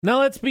Now,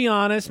 let's be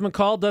honest.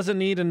 McCall doesn't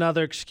need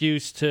another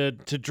excuse to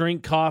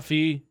drink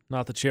coffee.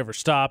 Not that she ever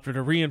stopped, or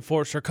to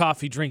reinforce her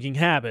coffee drinking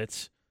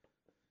habits.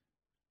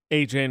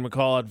 AJ and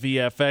McCall at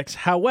VFX.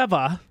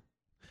 However,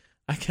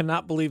 I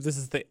cannot believe this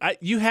is the...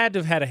 you had to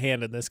have had a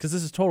hand in this because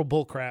this is total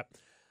bullcrap.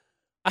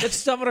 I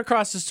stumbled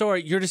across the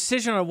story. Your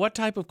decision on what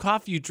type of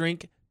coffee you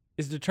drink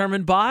is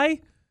determined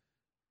by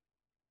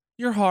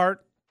your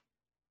heart.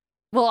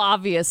 Well,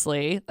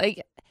 obviously.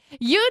 Like,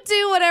 you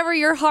do whatever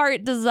your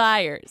heart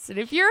desires. And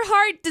if your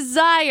heart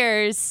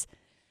desires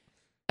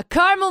a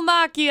caramel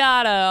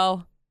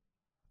macchiato,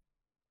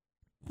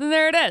 then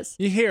there it is.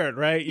 You hear it,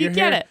 right? You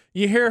get it.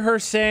 You hear her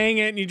saying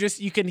it, and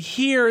you can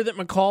hear that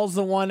McCall's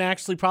the one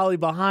actually probably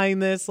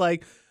behind this.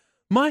 Like,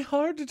 my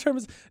heart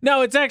determines.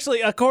 No, it's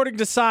actually, according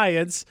to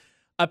science,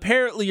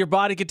 apparently your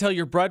body can tell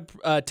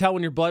tell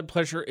when your blood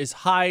pressure is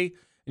high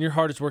and your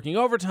heart is working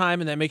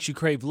overtime, and that makes you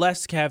crave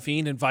less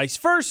caffeine, and vice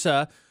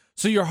versa.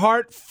 So your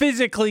heart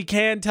physically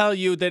can tell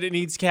you that it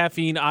needs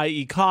caffeine,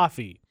 i.e.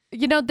 coffee.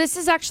 You know, this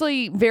is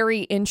actually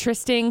very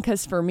interesting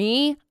because for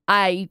me,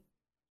 I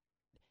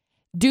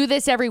do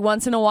this every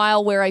once in a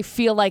while where I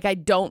feel like I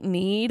don't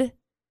need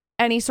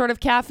any sort of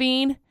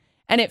caffeine.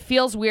 And it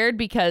feels weird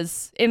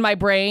because in my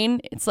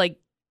brain, it's like,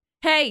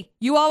 hey,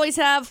 you always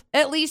have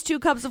at least 2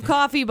 cups of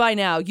coffee by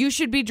now. You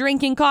should be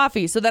drinking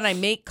coffee. So then I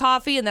make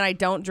coffee and then I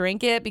don't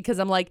drink it because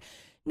I'm like,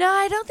 no,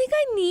 I don't think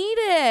I need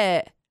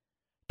it.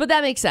 But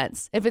that makes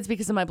sense if it's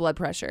because of my blood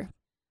pressure.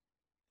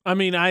 I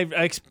mean,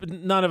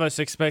 none of us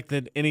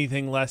expected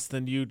anything less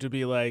than you to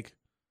be like,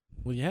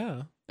 well,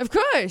 yeah. Of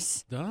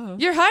course. Duh.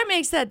 Your heart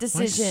makes that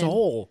decision.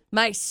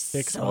 My soul.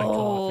 Fix my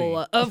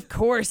coffee. Of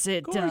course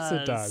it does. Of course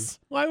it does.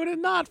 Why would it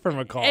not for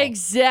McCall?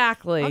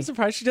 Exactly. I'm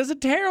surprised she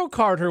doesn't tarot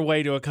card her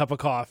way to a cup of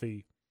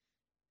coffee.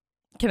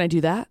 Can I do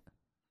that?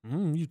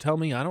 You tell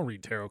me. I don't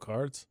read tarot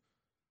cards.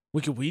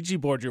 We could Ouija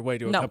board your way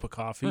to a cup of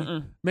coffee.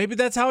 Mm-mm. Maybe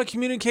that's how I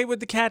communicate with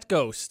the cat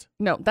ghost.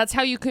 No, that's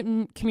how you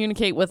can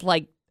communicate with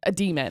like a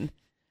demon.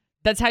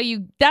 That's how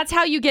you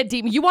get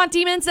demons. You want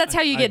demons? That's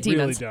how you get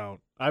demons. I really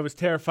don't. I was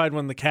terrified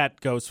when the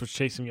cat ghost was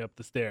chasing me up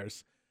the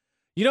stairs.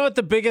 You know what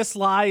the biggest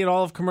lie in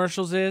all of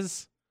commercials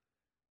is?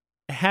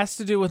 It has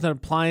to do with an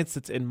appliance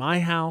that's in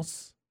my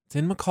house. It's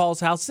in McCall's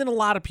house. It's in a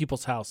lot of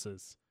people's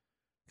houses.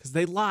 Because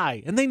they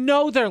lie. And they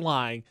know they're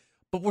lying.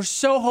 But we're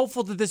so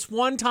hopeful that this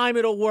one time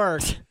it'll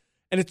work.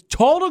 And it's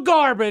total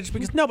garbage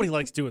because nobody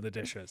likes doing the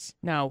dishes.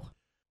 No.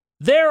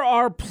 There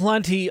are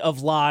plenty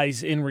of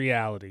lies in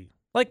reality.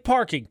 Like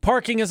parking.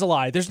 Parking is a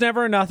lie. There's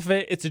never enough of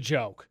it. It's a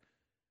joke.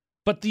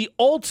 But the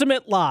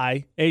ultimate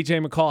lie,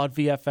 AJ McCall at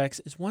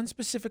VFX, is one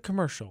specific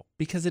commercial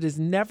because it is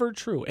never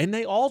true. And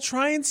they all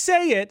try and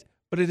say it,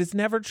 but it is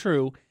never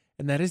true.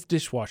 And that is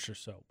dishwasher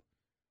soap.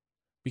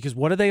 Because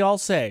what do they all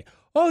say?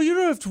 Oh, you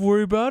don't have to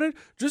worry about it.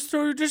 Just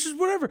throw your dishes,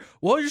 whatever.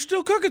 Well, you're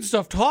still cooking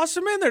stuff. Toss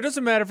them in there.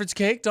 Doesn't matter if it's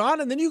caked on.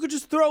 And then you could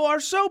just throw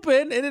our soap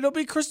in and it'll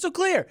be crystal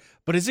clear.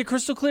 But is it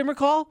crystal clear,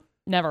 McCall?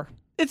 Never.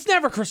 It's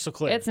never crystal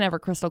clear. It's never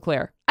crystal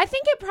clear. I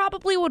think it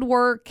probably would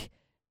work.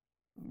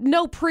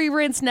 No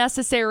pre-rinse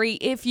necessary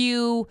if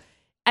you,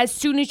 as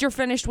soon as you're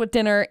finished with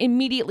dinner,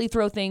 immediately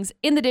throw things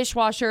in the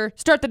dishwasher,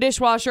 start the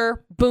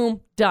dishwasher,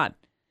 boom, done.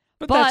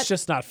 But that's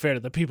just not fair to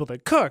the people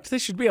that cooked. They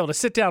should be able to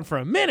sit down for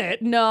a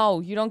minute. No,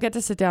 you don't get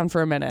to sit down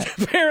for a minute.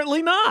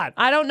 Apparently not.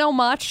 I don't know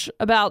much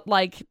about,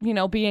 like, you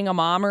know, being a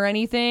mom or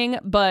anything,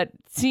 but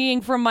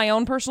seeing from my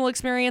own personal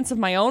experience of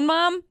my own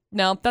mom,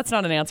 no, that's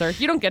not an answer.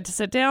 You don't get to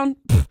sit down.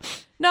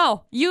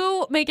 No,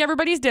 you make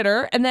everybody's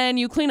dinner, and then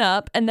you clean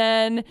up, and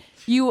then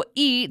you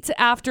eat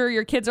after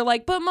your kids are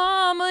like, but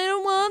Mom, I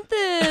don't want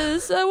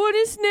this. I want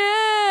a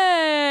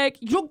snack.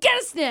 You don't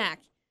get a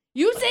snack.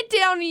 You sit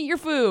down and eat your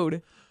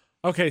food.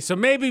 Okay, so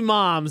maybe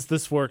moms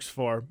this works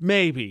for.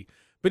 Maybe.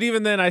 But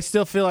even then, I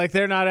still feel like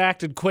they're not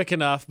acting quick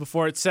enough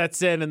before it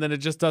sets in and then it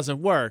just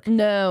doesn't work.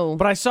 No.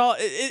 But I saw,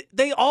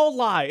 they all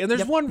lie. And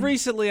there's one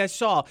recently I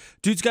saw.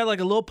 Dude's got like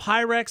a little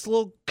Pyrex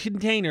little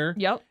container.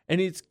 Yep. And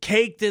it's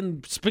caked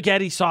in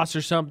spaghetti sauce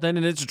or something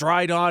and it's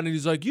dried on. And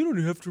he's like, you don't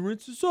have to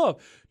rinse this off.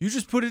 You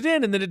just put it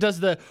in and then it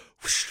does the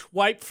whoosh,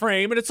 wipe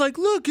frame. And it's like,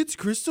 look, it's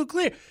crystal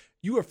clear.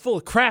 You are full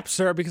of crap,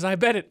 sir, because I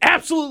bet it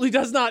absolutely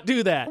does not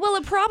do that. Well,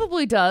 it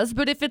probably does,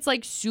 but if it's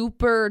like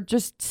super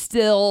just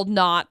still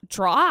not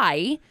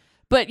dry,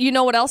 but you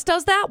know what else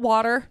does that?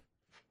 Water.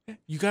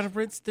 You got to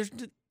rinse.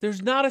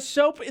 There's not a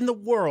soap in the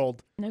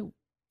world. No.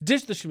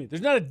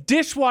 There's not a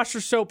dishwasher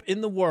soap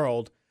in the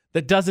world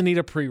that doesn't need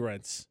a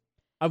pre-rinse.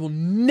 I will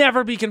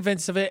never be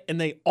convinced of it,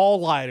 and they all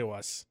lie to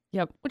us.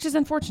 Yep, which is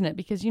unfortunate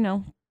because, you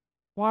know,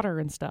 water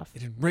and stuff.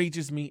 It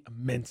enrages me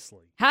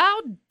immensely.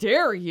 How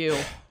dare you?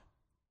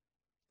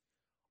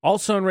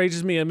 Also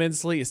enrages me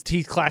immensely is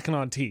teeth clacking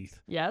on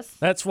teeth. Yes.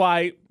 That's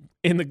why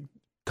in the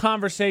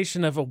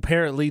conversation of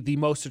apparently the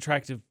most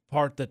attractive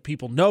part that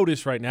people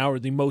notice right now, or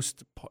the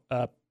most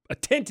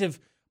attentive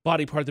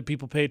body part that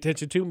people pay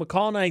attention to,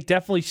 McCall and I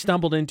definitely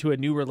stumbled into a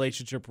new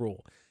relationship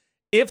rule.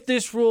 If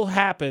this rule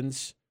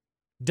happens,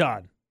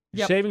 done.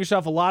 You're saving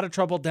yourself a lot of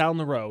trouble down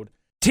the road.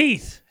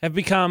 Teeth have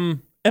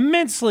become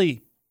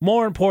immensely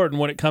more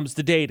important when it comes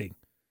to dating.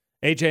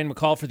 AJ and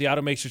McCall for the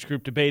Automakers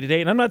Group debate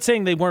today. And I'm not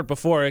saying they weren't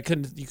before. You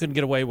couldn't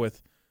get away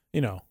with,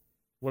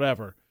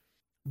 whatever.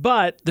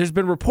 But there's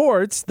been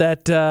reports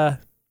that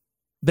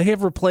they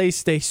have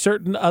replaced a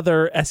certain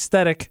other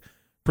aesthetic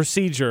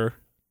procedure.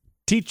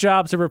 Teeth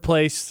jobs have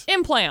replaced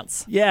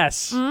implants.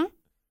 Yes. Mm-hmm.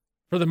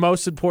 For the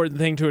most important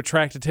thing to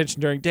attract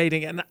attention during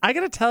dating. And I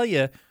got to tell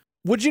you,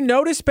 would you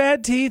notice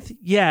bad teeth?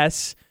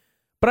 Yes.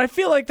 But I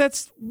feel like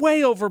that's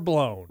way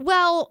overblown.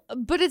 Well,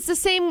 but it's the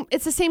same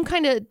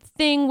kind of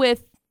thing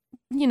with,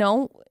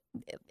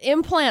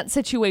 implant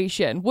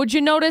situation. Would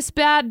you notice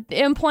bad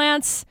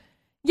implants?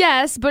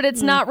 Yes, but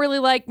it's not really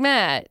like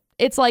meh.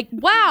 It's like,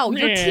 wow,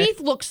 your teeth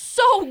look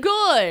so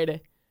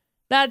good.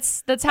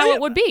 That's how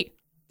it would be.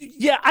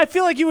 Yeah, I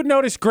feel like you would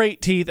notice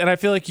great teeth, and I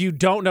feel like you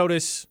don't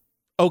notice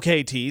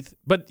okay teeth,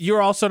 but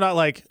you're also not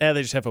like, they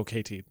just have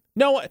okay teeth.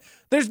 No,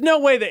 there's no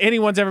way that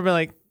anyone's ever been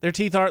like, their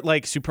teeth aren't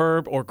like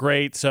superb or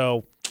great,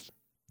 so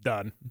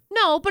done.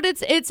 No, but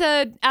it's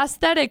a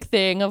aesthetic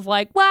thing of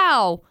like,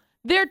 wow,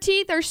 their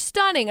teeth are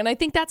stunning, and I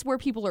think that's where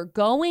people are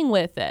going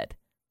with it.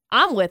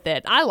 I'm with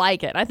it. I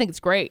like it. I think it's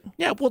great.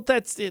 Yeah, well,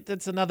 that's it.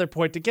 That's another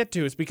point to get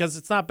to is because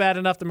it's not bad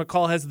enough that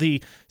McCall has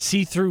the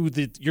see-through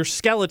your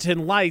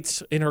skeleton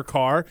lights in her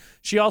car.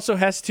 She also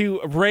has to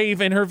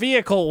rave in her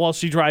vehicle while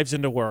she drives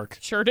into work.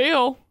 Sure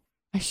do.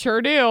 I sure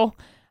do.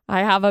 I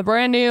have a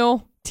brand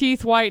new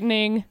teeth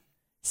whitening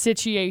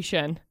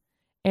situation.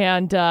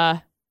 And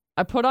I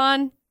put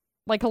on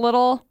like a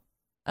little,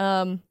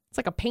 it's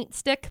like a paint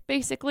stick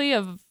basically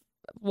of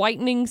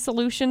whitening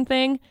solution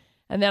thing.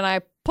 And then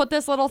I put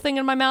this little thing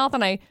in my mouth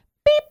and I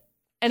beep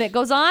and it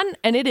goes on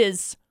and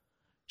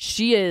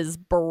she is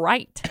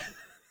bright.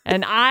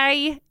 And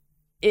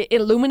it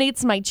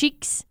illuminates my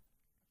cheeks.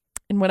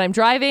 And when I'm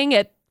driving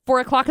at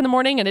 4:00 in the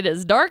morning and it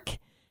is dark,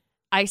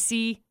 I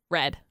see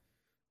red.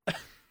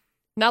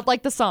 Not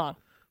like the song,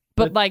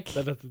 but like.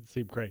 That doesn't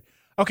seem great.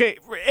 Okay,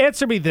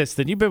 answer me this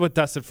then. You've been with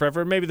Dustin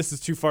forever. Maybe this is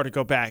too far to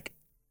go back.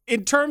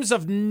 In terms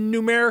of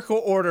numerical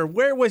order,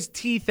 where was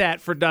teeth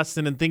at for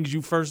Dustin and things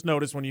you first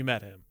noticed when you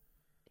met him?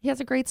 He has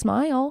a great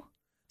smile.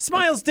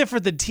 Smile's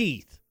different than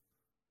teeth.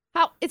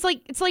 How? It's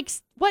like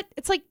what?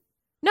 It's like,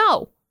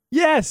 no.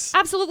 Yes.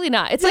 Absolutely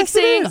not. It's like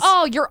saying,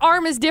 oh, your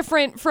arm is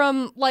different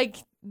from like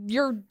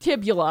your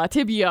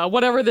tibia,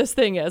 whatever this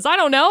thing is. I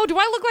don't know. Do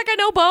I look like I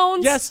know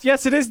bones?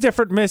 Yes, it is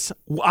different, miss.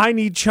 I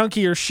need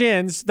chunkier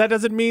shins. That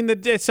doesn't mean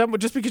that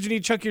just because you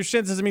need chunkier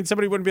shins doesn't mean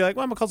somebody wouldn't be like,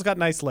 well, McCall's got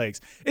nice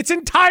legs. It's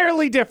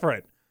entirely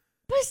different.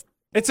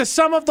 It's a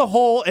sum of the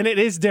whole, and it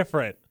is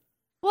different.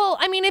 Well,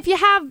 I mean, if you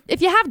have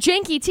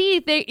janky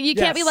teeth, you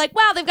can't be like,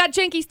 wow, they've got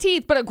janky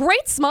teeth, but a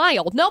great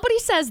smile. Nobody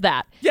says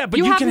that. Yeah, but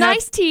you have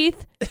nice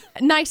teeth,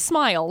 nice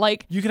smile.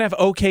 Like you can have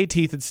okay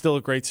teeth and still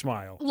a great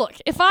smile. Look,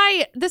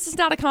 this is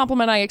not a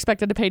compliment I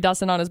expected to pay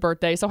Dustin on his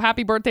birthday. So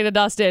happy birthday to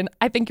Dustin.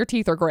 I think your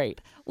teeth are great.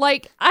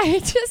 Like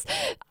You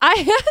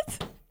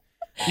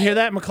hear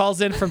that? McCall's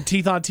in from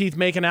Teeth on Teeth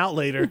making out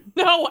later.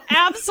 No,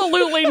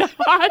 absolutely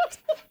not.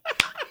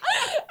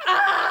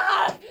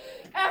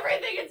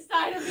 Everything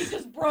inside of me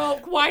just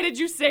broke. Why did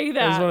you say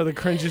that? It was one of the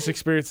cringiest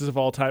experiences of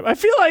all time. I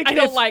feel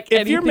like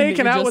if you're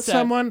making out with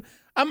someone,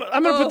 I'm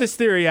going to put this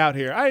theory out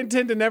here. I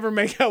intend to never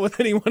make out with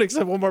anyone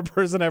except one more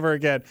person ever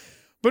again.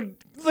 But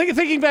like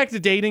thinking back to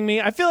dating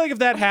me, I feel like if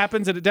that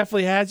happens, and it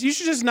definitely has, you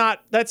should just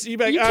not. You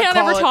can't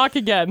ever talk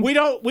again. We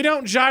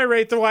don't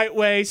gyrate the right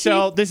way,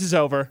 so this is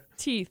over.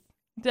 Teeth.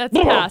 That's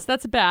pass.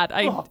 That's bad.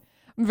 I'm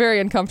very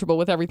uncomfortable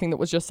with everything that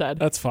was just said.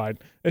 That's fine.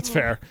 It's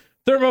fair.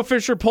 Thermo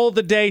Fisher poll of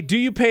the day. Do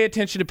you pay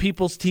attention to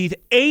people's teeth?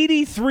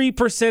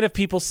 83% of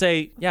people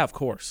say, yeah, of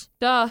course.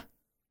 Duh.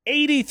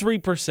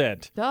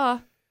 83%. Duh.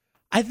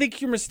 I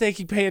think you're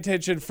mistaking pay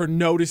attention for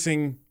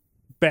noticing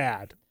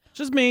bad.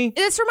 Just me.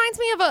 This reminds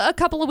me of a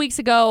couple of weeks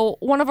ago.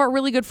 One of our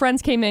really good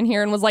friends came in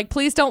here and was like,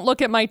 please don't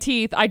look at my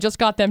teeth. I just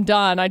got them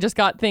done. I just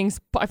got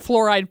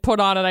fluoride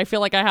put on and I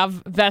feel like I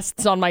have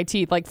vests on my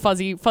teeth, like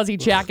fuzzy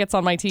jackets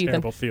on my teeth.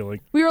 Terrible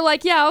feeling. We were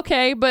like, yeah,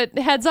 okay, but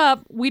heads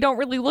up, we don't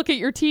really look at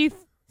your teeth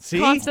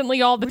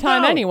constantly all the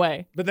time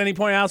anyway. But then he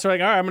pointed out, so we're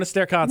like, all right, I'm going to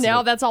stare constantly.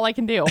 Now that's all I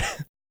can do.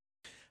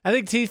 I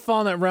think teeth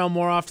fall in that realm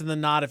more often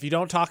than not. If you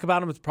don't talk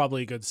about them, it's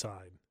probably a good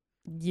sign.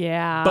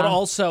 Yeah. But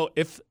also,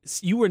 if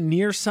you were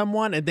near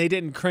someone and they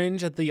didn't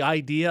cringe at the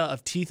idea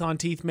of teeth on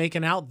teeth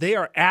making out, they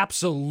are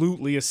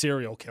absolutely a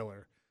serial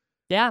killer.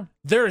 Yeah.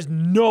 There is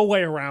no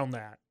way around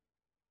that.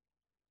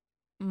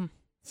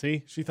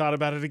 See, she thought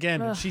about it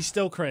again, and she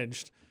still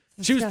cringed.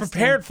 She was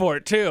prepared for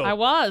it, too. I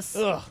was.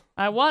 Ugh.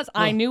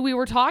 I knew we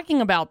were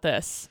talking about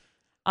this.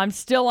 I'm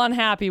still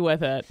unhappy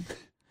with it.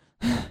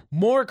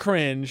 More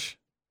cringe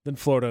than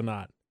Florida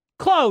not.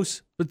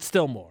 Close, but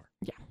still more.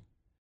 Yeah.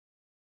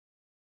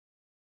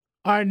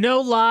 All right, no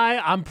lie.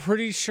 I'm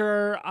pretty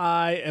sure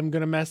I am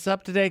going to mess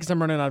up today because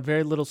I'm running on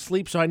very little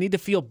sleep, so I need to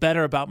feel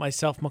better about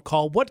myself,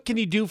 McCall. What can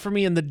you do for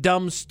me in the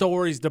dumb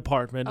stories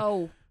department?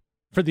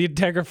 For the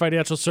Integra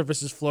Financial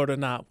Services Florida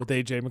Not with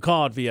AJ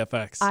McCall at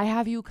VFX. I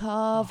have you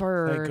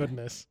covered. Thank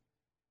goodness.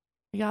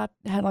 We got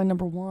headline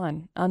number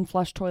 1.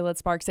 Unflushed toilet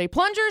sparks a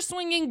plunger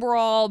swinging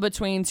brawl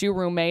between two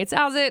roommates,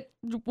 as it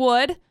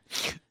would.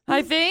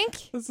 I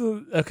think.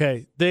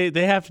 Okay,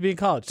 they have to be in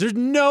college. There's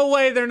no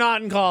way they're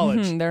not in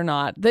college. They're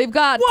not. They've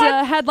got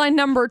headline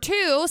number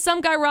 2.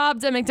 Some guy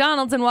robbed at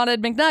McDonald's and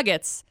wanted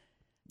McNuggets.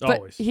 But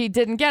Always. he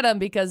didn't get them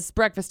because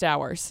breakfast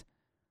hours.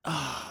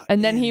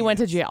 And then he went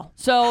to jail.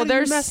 So How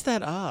there's did you mess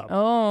that up.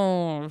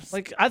 Oh,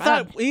 like I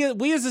thought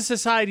we as a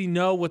society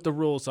know what the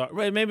rules are.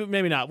 Right,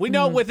 maybe not. We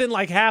know within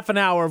like half an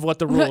hour of what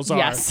the rules are.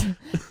 Yes.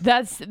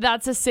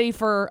 That's a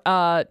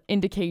safer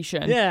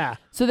indication. Yeah.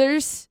 So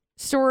there's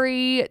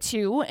story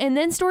 2, and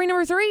then story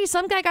number 3.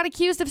 Some guy got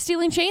accused of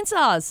stealing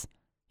chainsaws.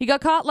 He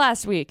got caught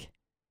last week.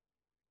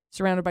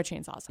 Surrounded by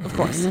chainsaws, of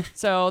course.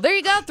 So there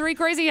you go, 3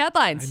 crazy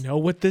headlines. I know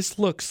what this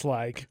looks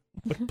like,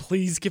 but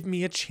please give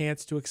me a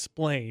chance to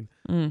explain.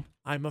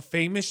 I'm a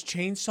famous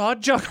chainsaw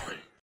juggler.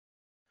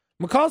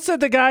 McCall said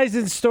the guys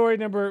in story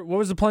number, what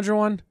was the plunger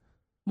one?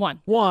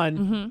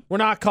 1. We're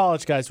not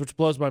college guys, which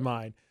blows my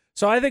mind.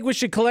 So I think we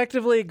should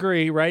collectively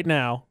agree right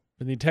now,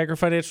 with the Integra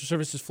Financial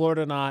Services,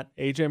 Florida Not,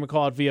 AJ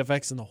McCall at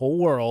VFX, and the whole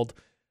world,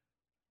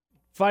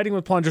 fighting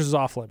with plungers is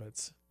off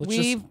limits.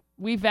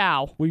 We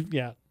vow.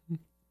 Yeah.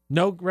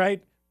 No,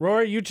 right?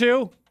 Rory, you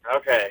too?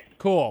 Okay.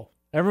 Cool.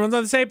 Everyone's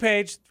on the same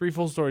page. 3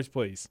 full stories,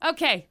 please.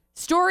 Okay,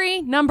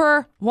 story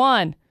number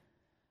 1.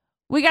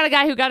 We got a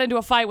guy who got into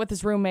a fight with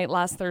his roommate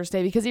last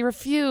Thursday because he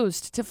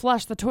refused to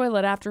flush the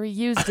toilet after he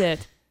used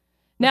it.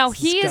 Now,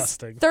 he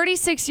disgusting. is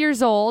 36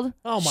 years old.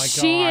 Oh, my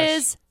She gosh.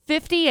 is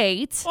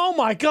 58. Oh,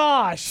 my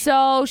gosh.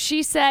 So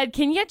she said,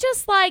 can you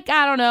just, I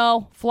don't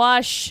know,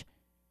 flush?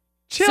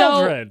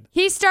 Children. So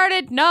he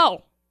started,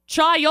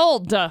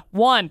 child,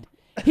 1.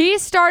 He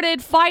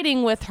started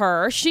fighting with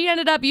her. She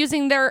ended up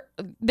using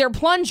their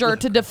plunger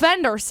to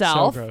defend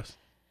herself. So gross.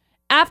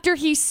 After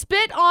he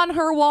spit on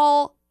her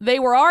while they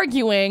were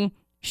arguing,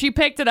 she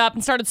picked it up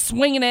and started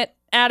swinging it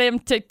at him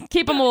to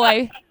keep him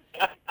away.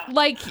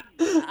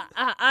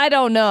 I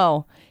don't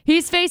know.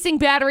 He's facing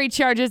battery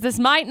charges. This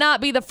might not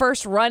be the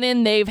first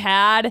run-in they've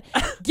had.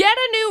 Get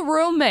a new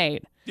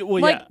roommate. Well,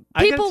 yeah,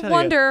 I gotta people tell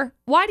wonder,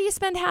 why do you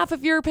spend half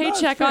of your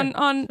paycheck fair.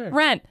 on Fair.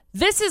 rent?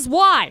 This is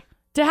why.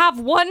 To have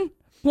one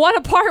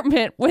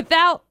apartment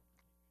without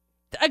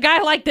a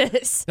guy like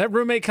this. That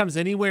roommate comes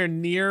anywhere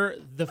near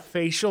the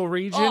facial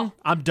region,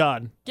 I'm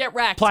done. Get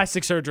wrecked.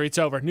 Plastic surgery, it's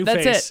over. New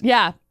That's face. it.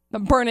 Yeah.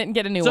 Burn it and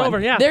get a new It's one. over,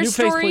 yeah. There's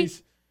New face, story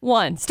please.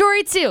 1.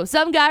 Story 2.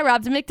 Some guy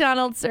robbed a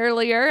McDonald's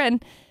earlier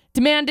and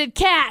demanded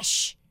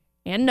cash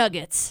and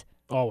nuggets.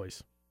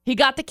 Always. He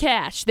got the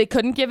cash. They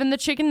couldn't give him the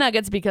chicken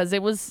nuggets because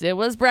it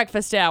was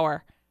breakfast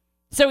hour.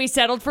 So he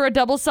settled for a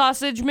double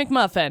sausage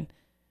McMuffin.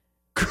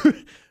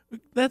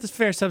 That's a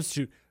fair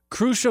substitute.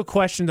 Crucial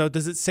question, though.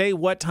 Does it say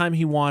what time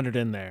he wandered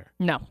in there?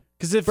 No.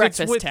 Because if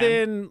Breakfast it's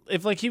within,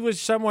 if he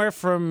was somewhere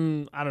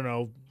from, I don't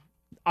know,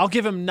 I'll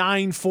give him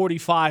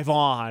 9:45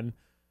 on.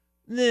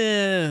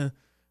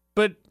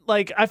 But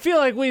I feel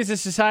like we as a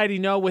society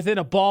know within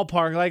a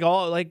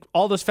ballpark,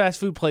 all those fast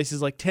food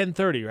places,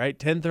 10:30, right?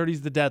 10:30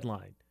 is the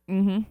deadline.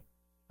 Mm-hmm.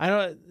 I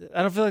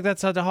don't feel like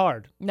that's that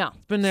hard. No.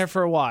 It's been there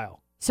for a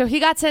while. So he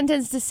got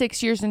sentenced to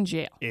 6 years in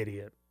jail.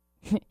 Idiot.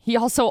 He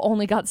also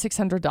only got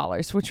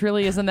 $600, which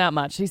really isn't that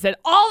much. He said,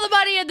 all the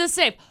money in the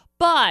safe,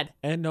 bud.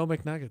 And no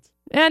McNuggets.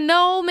 And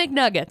no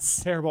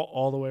McNuggets. Terrible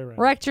all the way around.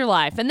 Wrecked your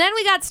life. And then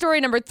we got story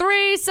number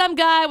 3. Some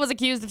guy was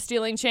accused of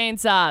stealing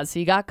chainsaws.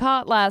 He got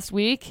caught last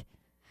week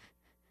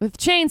with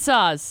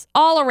chainsaws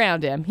all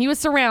around him. He was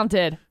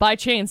surrounded by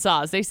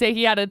chainsaws. They say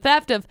he had a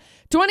theft of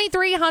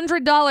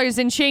 $2,300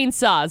 in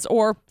chainsaws,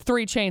 or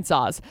 3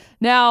 chainsaws.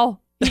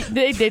 Now,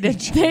 they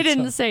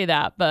didn't say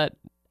that, but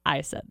I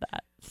said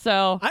that.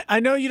 So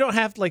I know you don't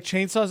have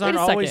chainsaws aren't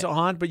always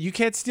on, but you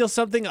can't steal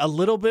something a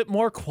little bit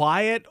more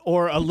quiet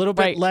or a little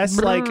bit less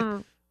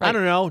I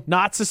don't know,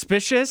 not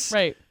suspicious.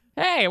 Right.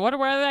 Hey, where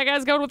that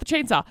guy's going with the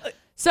chainsaw?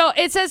 So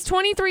it says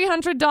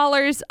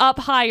 $2,300 up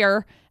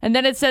higher, and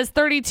then it says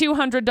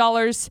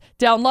 $3,200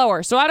 down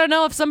lower. So I don't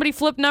know if somebody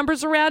flipped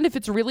numbers around, if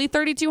it's really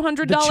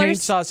 $3,200. The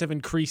chainsaws have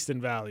increased in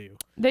value.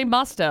 They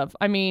must have.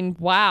 I mean,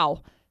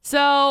 wow.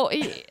 So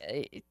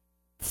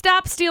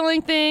stop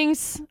stealing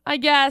things, I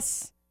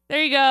guess.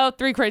 There you go.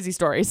 3 crazy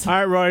stories. All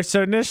right, Roy.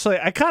 So initially,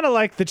 I kind of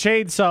like the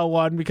chainsaw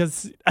one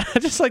because I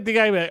just like the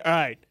guy. All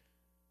right,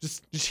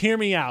 just hear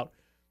me out.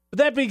 But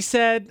that being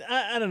said,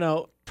 I don't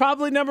know.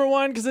 Probably number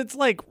 1 because it's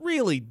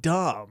really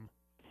dumb.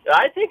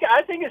 I think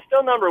it's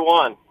still number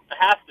 1. It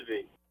has to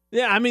be.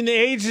 Yeah, I mean the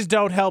ages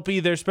don't help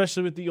either,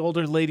 especially with the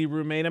older lady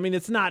roommate. I mean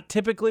it's not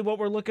typically what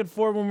we're looking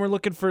for when we're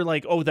looking for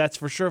that's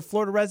for sure a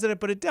Florida resident,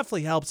 but it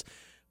definitely helps.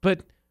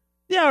 But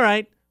yeah, all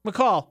right,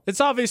 McCall.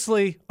 It's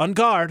obviously on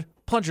guard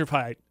plunger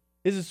fight.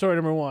 Is it story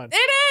number 1?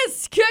 It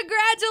is!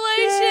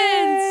 Congratulations!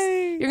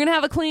 Yay! You're going to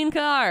have a clean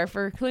car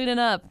for cleaning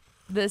up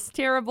this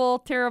terrible,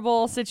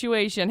 terrible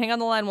situation. Hang on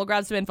the line. We'll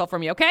grab some info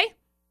from you, okay?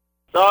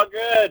 It's all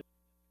good.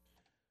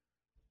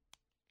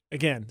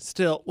 Again,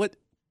 still, what?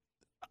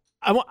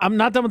 I'm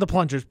not done with the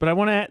plungers, but I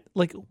want to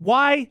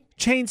why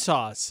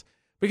chainsaws?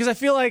 Because I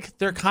feel like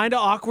they're kind of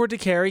awkward to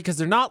carry because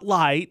they're not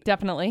light.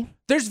 Definitely.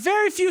 There's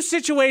very few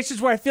situations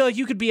where I feel like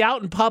you could be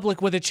out in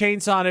public with a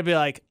chainsaw and be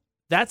like,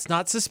 that's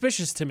not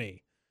suspicious to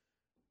me.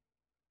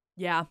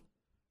 Yeah.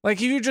 Like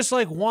if you just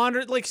like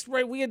wandered, like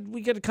right, we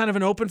get kind of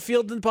an open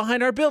field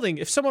behind our building.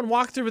 If someone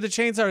walked through with a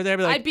chainsaw, they'd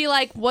be like, I'd be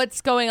like,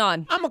 what's going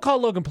on? I'm gonna call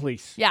Logan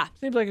Police. Yeah.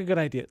 Seems like a good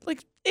idea.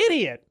 Like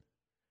idiot.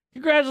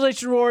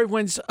 Congratulations, Rory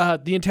wins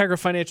the Integra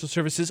Financial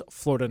Services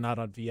Florida Not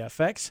on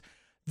VFX.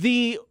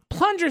 The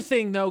plunger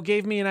thing though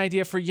gave me an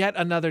idea for yet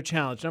another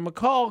challenge. Now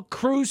McCall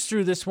cruised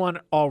through this one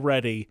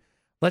already.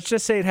 Let's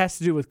just say it has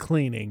to do with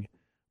cleaning,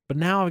 but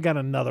now I've got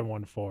another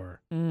one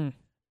for her.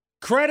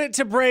 Credit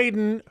to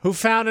Braden, who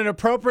found an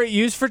appropriate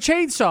use for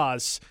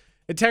chainsaws.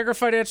 Integra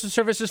Financial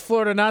Services,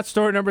 Florida Not,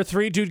 story number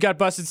 3. Dude got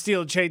busted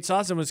stealing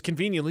chainsaws and was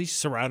conveniently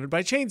surrounded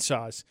by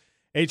chainsaws.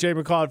 AJ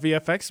McCall at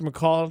VFX.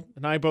 McCall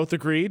and I both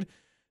agreed.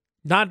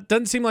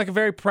 Doesn't seem like a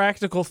very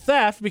practical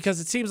theft because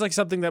it seems like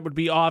something that would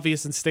be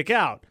obvious and stick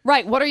out.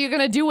 Right. What are you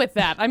going to do with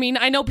that? I mean,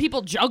 I know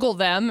people juggle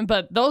them,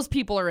 but those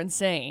people are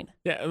insane.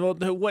 Yeah, well,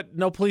 what?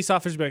 No police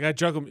officers be like, I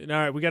juggle. All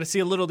right, we got to see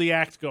a little of the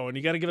act going.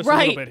 You got to give us a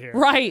little bit here.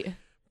 Right.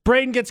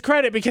 Braden gets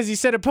credit because he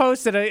said a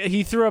post that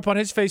he threw up on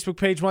his Facebook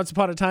page once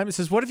upon a time. It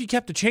says, what if you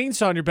kept a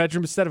chainsaw in your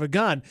bedroom instead of a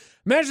gun?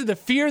 Imagine the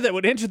fear that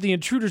would enter the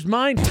intruder's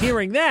mind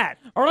hearing that.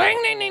 Ring,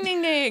 ding, ding,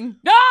 ding, ding.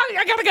 No,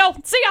 I gotta go.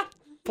 See ya.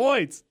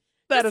 Points.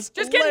 That is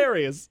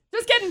hilarious.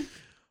 Just kidding.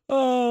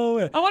 Oh,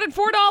 man. I wanted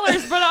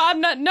 $4, but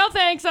I'm not. No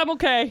thanks. I'm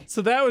okay.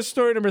 So that was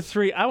story number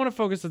 3. I want to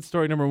focus on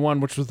story number 1,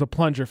 which was the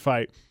plunger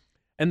fight.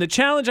 And the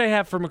challenge I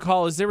have for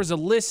McCall is there was a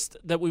list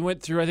that we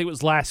went through, I think it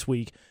was last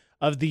week,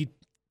 of it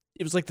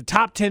was like the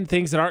top 10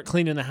 things that aren't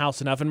clean in the house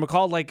enough. And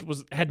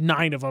McCall had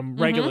 9 of them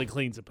regularly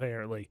cleans,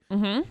 apparently.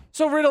 Mm-hmm.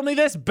 So riddle me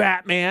this,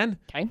 Batman.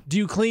 Okay. Do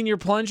you clean your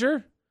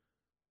plunger?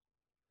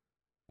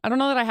 I don't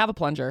know that I have a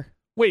plunger.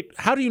 Wait,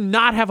 how do you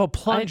not have a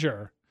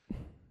plunger?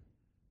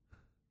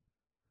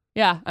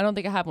 Yeah, I don't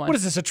think I have one. What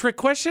is this, a trick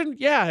question?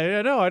 Yeah,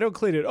 I know, I don't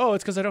clean it. Oh,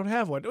 it's because I don't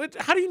have one.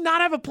 How do you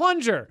not have a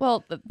plunger?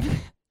 Well,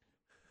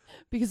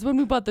 because when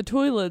we bought the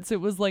toilets,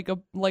 it was like a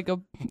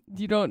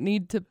you don't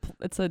need to,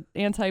 it's an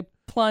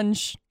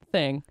anti-plunge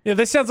thing. Yeah,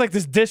 this sounds like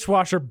this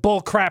dishwasher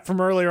bull crap from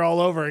earlier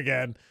all over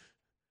again.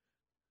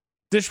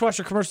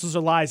 Dishwasher commercials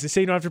are lies. They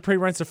say you don't have to pay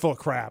rents, they're full of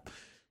crap.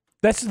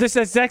 That's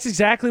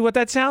exactly what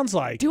that sounds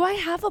like. Do I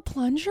have a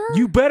plunger?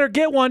 You better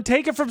get one.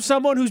 Take it from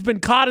someone who's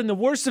been caught in the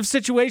worst of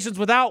situations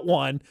without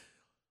one.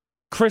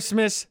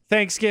 Christmas,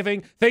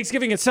 Thanksgiving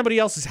at somebody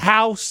else's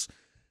house.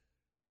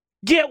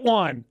 Get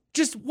one.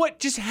 Just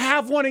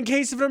have one in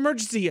case of an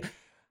emergency.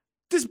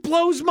 This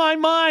blows my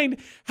mind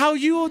how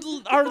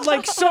you are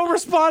like so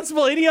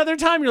responsible. Any other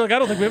time you're like, I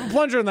don't think we have a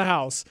plunger in the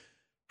house.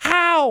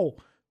 How?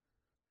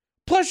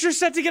 Plus you're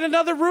set to get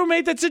another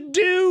roommate that's a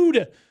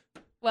dude.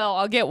 Well,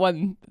 I'll get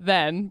one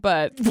then,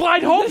 but Well,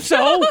 I'd hope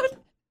so.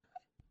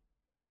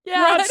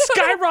 yeah, You're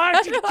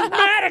skyrocketing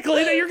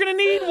dramatically that you're going to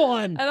need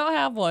one. I don't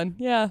have one.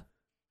 Yeah.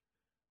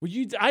 Well,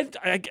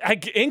 I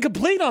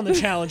incomplete on the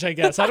challenge, I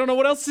guess. I don't know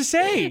what else to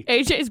say.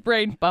 AJ's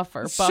brain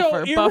buffer.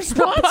 So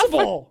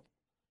irresponsible.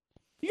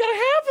 You got to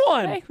have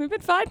one. Hey, we've been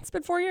fine. It's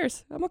been 4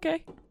 years. I'm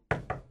okay.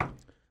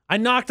 I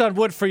knocked on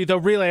wood for you, though.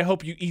 Really, I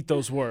hope you eat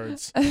those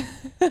words.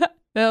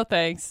 No,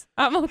 thanks.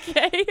 I'm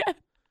okay.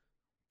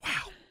 Wow.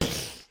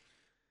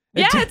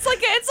 Yeah, it's like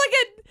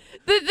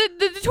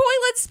the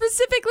toilets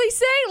specifically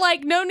say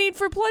like no need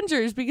for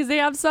plungers because they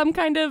have some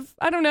kind of,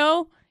 I don't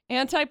know,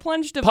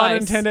 anti-plunge device. Pun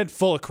intended,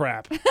 full of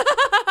crap.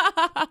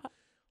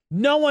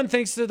 No one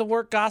thinks they're the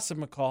work gossip,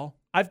 McCall.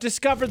 I've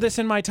discovered this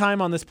in my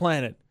time on this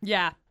planet.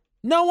 Yeah.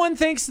 No one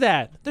thinks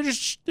that. They're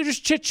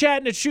just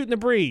chit-chatting and shooting the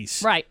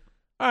breeze. Right.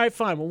 All right,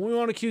 fine. Well, we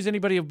won't accuse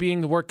anybody of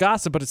being the work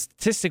gossip, but a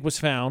statistic was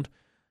found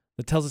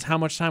that tells us how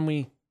much time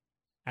we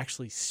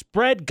actually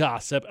spread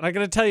gossip. And I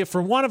got to tell you,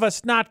 for one of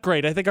us, not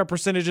great. I think our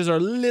percentages are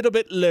a little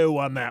bit low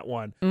on that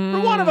one. For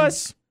one of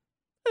us,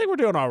 I think we're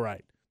doing all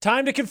right.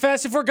 Time to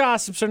confess if we're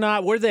gossips or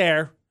not. We're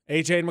there.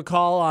 AJ and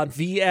McCall on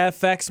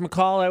VFX.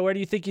 McCall, where do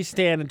you think you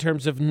stand in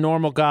terms of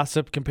normal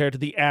gossip compared to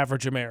the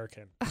average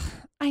American?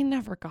 I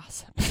never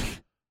gossip.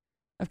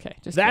 Okay,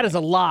 just that kidding. is a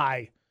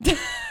lie.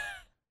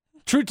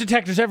 Truth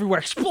detectors everywhere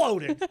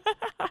exploding.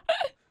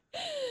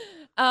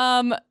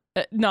 Not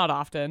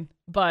often,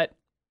 but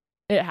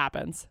it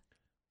happens.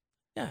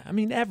 Yeah, I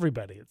mean,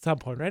 everybody at some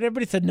point, right?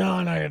 Everybody said, no,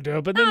 I'm not going to do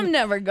it. But then, I'm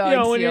never going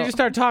to. When you just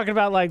start talking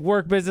about like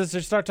work business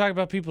or start talking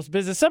about people's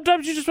business,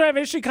 sometimes you just want to have an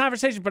interesting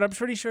conversation, but I'm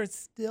pretty sure it's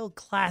still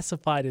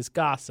classified as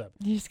gossip.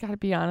 You just got to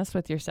be honest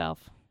with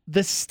yourself.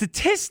 The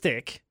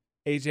statistic,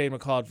 AJ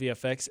McCall at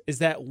VFX, is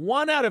that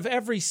 1 out of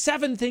every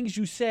 7 things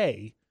you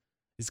say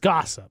is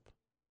gossip.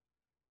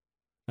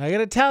 I got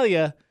to tell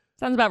you,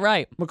 sounds about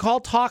right.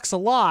 McCall talks a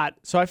lot,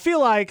 so I feel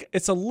like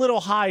it's a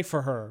little high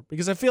for her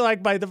because I feel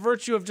like by the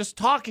virtue of just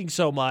talking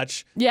so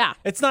much, yeah,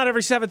 it's not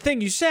every 7th thing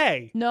you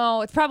say.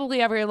 No, it's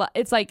probably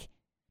it's like, it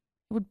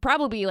would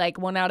probably be like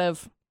 1 out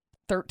of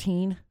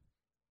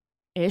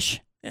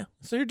 13-ish. Yeah,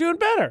 so you're doing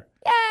better.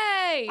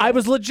 Yay! I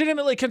was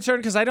legitimately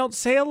concerned because I don't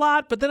say a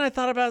lot, but then I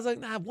thought about it, I was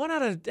like, 1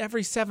 out of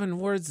every 7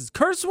 words is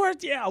curse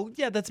words?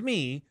 Yeah, that's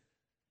me.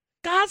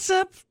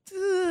 Gossip?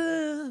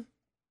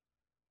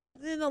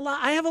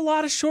 I have a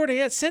lot of short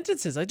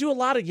sentences. I do a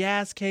lot of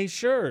yes, okay,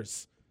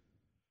 sure's.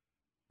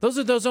 Those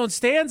are those own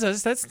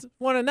stanzas. That's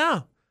one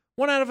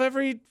out of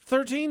every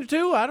 13 or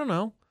 2. I don't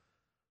know.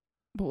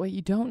 But what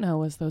you don't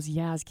know is those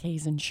Yaz,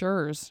 K's, and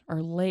Shurs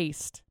are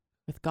laced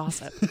with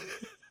gossip.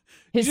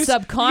 His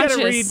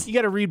subconscious. You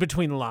got to read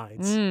between the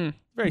lines.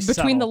 Very between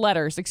subtle. the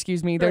letters,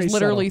 excuse me. Very There's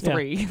literally subtle,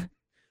 3. yeah.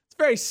 It's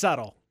very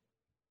subtle.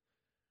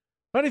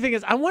 Funny thing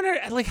is, I wonder,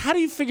 like, how do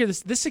you figure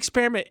this? This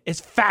experiment is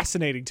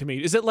fascinating to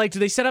me. Is it like, do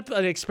they set up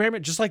an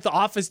experiment just like the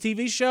Office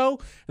TV show,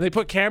 and they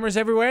put cameras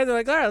everywhere? They're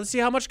like, all right, let's see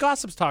how much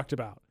gossip's talked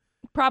about.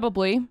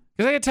 Probably.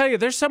 Because I can tell you,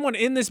 there's someone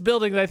in this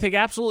building that I think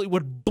absolutely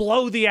would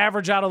blow the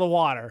average out of the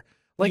water.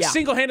 Like,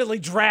 single-handedly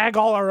drag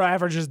all our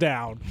averages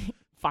down.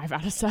 5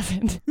 out of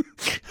 7.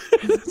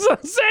 That's what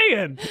I'm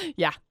saying.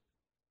 Yeah.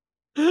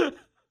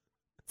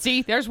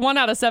 See, there's 1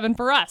 out of 7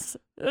 for us.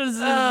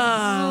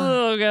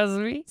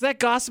 Gossipy. Is that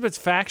gossip? It's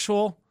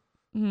factual.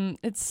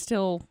 It's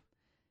still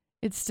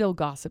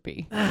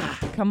gossipy.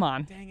 Come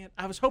on. Dang it.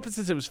 I was hoping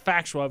since it was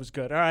factual, I was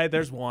good. All right,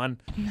 there's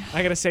 1.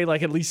 I got to say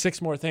like at least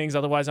 6 more things.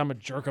 Otherwise, I'm a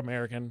jerk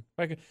American.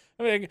 I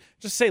could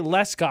just say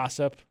less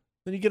gossip,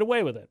 then you get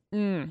away with it.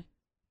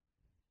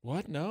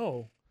 What?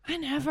 No. I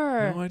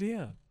never. No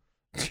idea.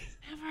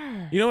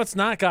 Never. You know what's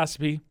not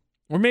gossipy?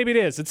 Or maybe it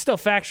is. It's still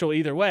factual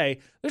either way.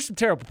 There's some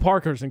terrible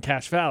parkers in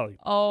Cache Valley.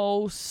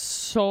 Oh,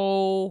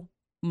 so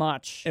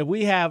much. And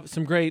we have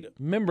some great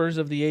members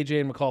of the AJ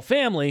and McCall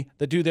family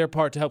that do their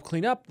part to help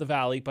clean up the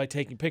valley by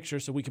taking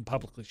pictures so we can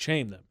publicly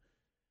shame them.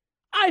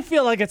 I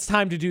feel like it's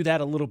time to do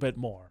that a little bit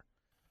more.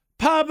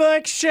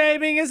 Public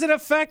shaming is an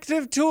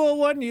effective tool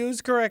when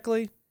used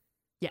correctly.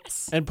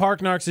 Yes. And Park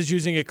Narcs is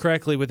using it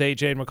correctly with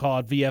AJ and McCall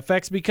at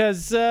VFX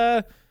because,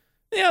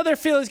 their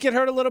feelings get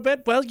hurt a little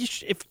bit. Well,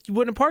 if you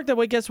wouldn't have parked that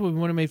way, guess what? We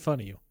wouldn't have made fun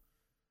of you.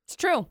 It's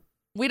true.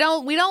 We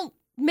don't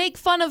make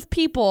fun of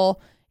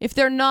people if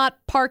they're not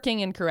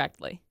parking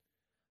incorrectly.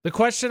 The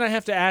question I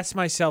have to ask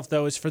myself,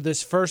 though, is for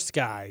this first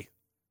guy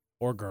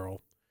or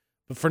girl,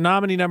 but for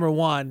nominee number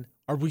 1,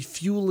 are we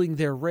fueling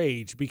their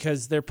rage?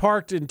 Because they're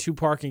parked in 2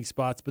 parking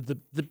spots, but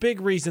the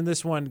big reason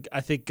this one,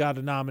 I think, got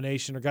a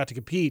nomination or got to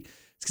compete is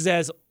because it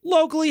has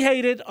locally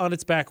hated on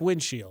its back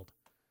windshield.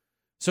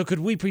 So could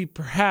we be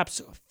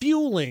perhaps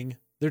fueling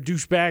their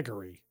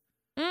douchebaggery?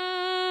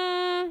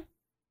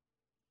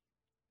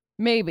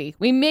 Maybe.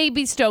 We may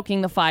be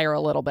stoking the fire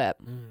a little bit.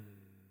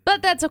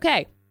 But that's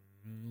okay.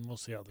 We'll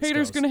see how this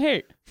Haters goes. gonna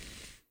hate.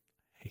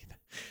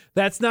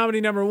 That's nominee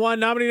number 1.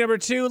 Nominee number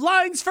 2,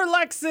 lines for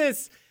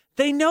Lexus.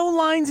 They know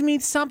lines mean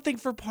something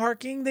for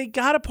parking. They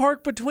got to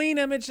park between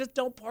them. It's just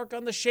don't park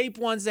on the shape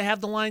ones that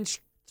have the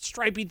lines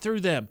striping through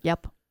them.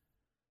 Yep.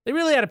 They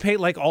really had to paint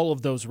like all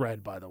of those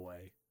red, by the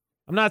way.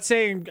 I'm not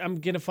saying I'm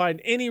going to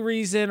find any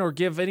reason or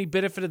give any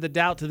benefit of the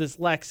doubt to this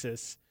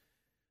Lexus,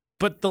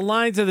 but the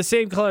lines are the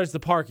same color as the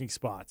parking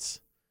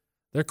spots.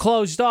 They're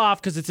closed off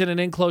because it's in an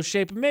enclosed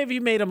shape. Maybe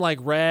you made them like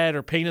red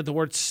or painted the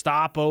word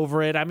stop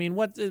over it. I mean,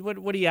 what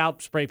are you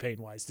out spray paint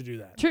wise to do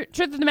that? Truth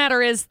of the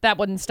matter is that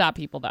wouldn't stop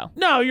people, though.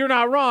 No, you're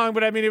not wrong,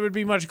 but I mean, it would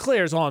be much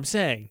clearer is all I'm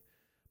saying.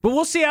 But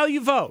we'll see how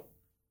you vote.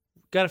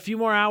 Got a few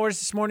more hours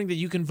this morning that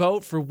you can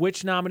vote for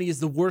which nominee is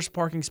the worst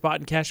parking spot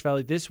in Cache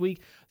Valley this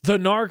week. The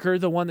Narker,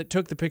 the one that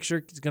took the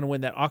picture, is going to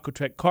win that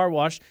Aquatrek car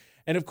wash.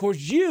 And of course,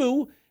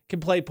 you can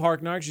play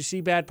Park Narcs. You see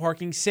bad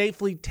parking,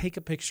 safely take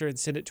a picture and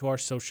send it to our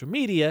social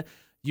media,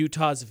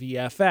 Utah's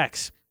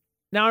VFX.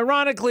 Now,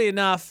 ironically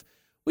enough,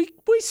 we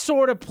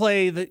sort of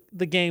play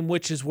the game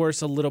which is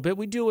worse a little bit.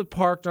 We do it with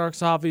Park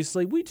Narcs,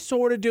 obviously. We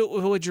sort of do it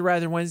with Would You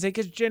Rather Wednesday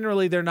because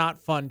generally they're not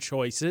fun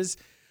choices.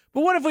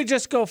 But what if we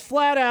just go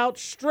flat out,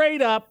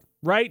 straight up,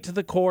 right to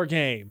the core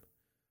game?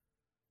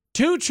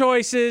 2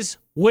 choices,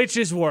 which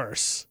is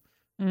worse?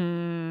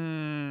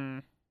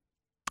 I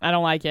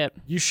don't like it.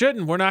 You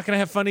shouldn't. We're not going to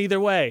have fun either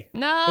way.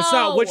 No. It's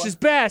not which is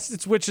best,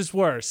 it's which is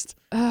worst.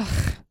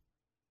 Ugh.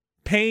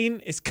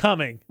 Pain is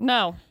coming.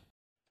 No.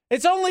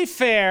 It's only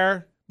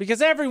fair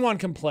because everyone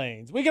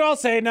complains. We can all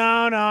say, no,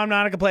 I'm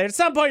not a complainer. At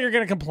some point, you're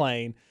going to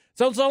complain.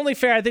 So it's only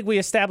fair, I think, we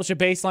establish a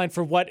baseline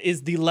for what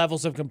is the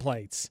levels of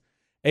complaints.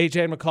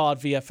 AJ and McCall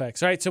at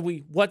VFX. All right, so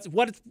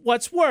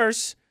what's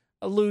worse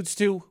alludes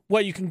to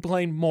what you can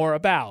complain more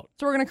about.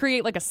 So we're going to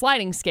create like a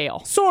sliding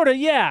scale. Sort of,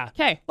 yeah.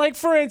 Okay. Like,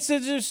 for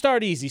instance, just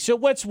start easy. So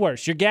what's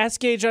worse, your gas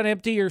gauge on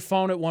empty or your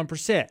phone at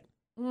 1%?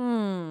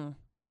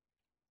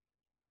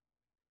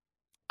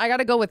 I got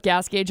to go with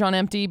gas gauge on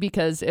empty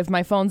because if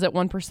my phone's at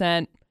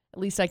 1%, at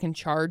least I can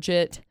charge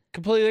it.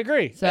 Completely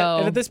agree. So,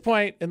 and at this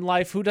point in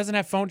life, who doesn't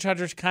have phone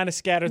chargers kind of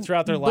scattered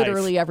throughout their life?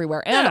 Literally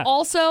everywhere. Yeah. And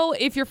also,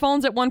 if your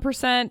phone's at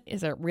 1%,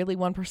 is it really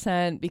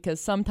 1%?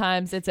 Because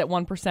sometimes it's at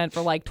 1%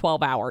 for like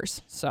 12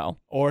 hours. So,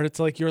 or it's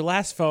like your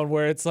last phone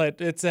where it's like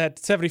it's at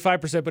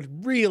 75%, but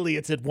really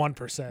it's at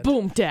 1%.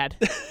 Boom, dead.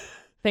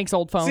 Thanks,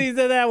 old phone. See,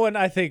 that one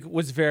I think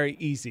was very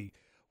easy.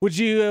 Would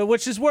you?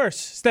 Which is worse,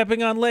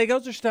 stepping on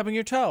Legos or stubbing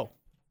your toe?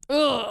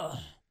 Ugh.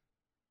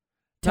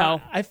 Toe.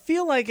 Now, I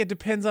feel like it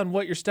depends on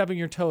what you're stubbing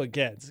your toe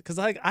against. Because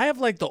I have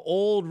like the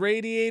old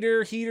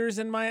radiator heaters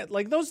in my,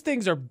 like those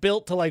things are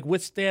built to like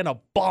withstand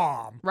a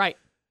bomb. Right.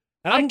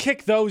 And I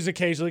kick those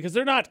occasionally because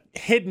they're not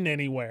hidden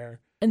anywhere.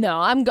 No,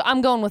 I'm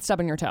going with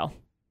stubbing your toe.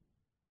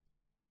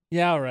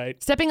 Yeah, all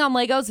right. Stepping on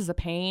Legos is a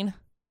pain.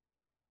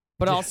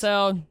 But Yes.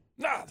 also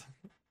Ah,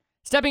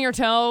 stepping your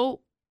toe,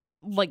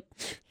 like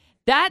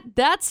that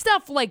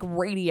stuff like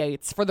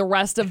radiates for the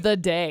rest of the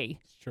day.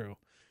 it's true.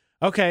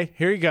 Okay,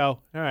 here you go.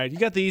 All right, you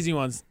got the easy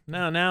ones.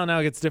 Now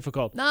it gets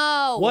difficult.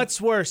 No. What's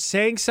worse,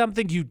 saying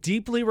something you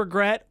deeply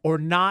regret or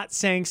not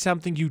saying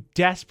something you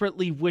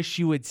desperately wish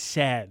you had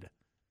said?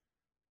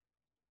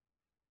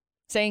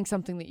 Saying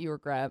something that you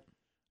regret.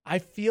 I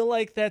feel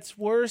like that's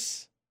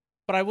worse,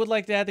 but I would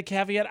like to add the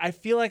caveat. I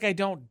feel like I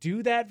don't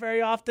do that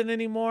very often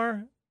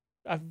anymore.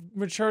 I've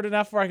matured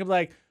enough where I can be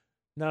like,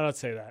 no, don't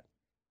say that.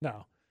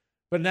 No.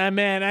 But nah,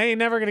 man, I ain't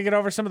never going to get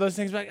over some of those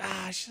things. Like,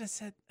 I should have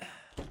said,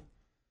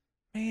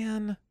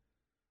 man,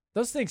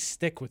 those things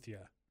stick with you.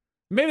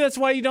 Maybe that's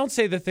why you don't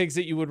say the things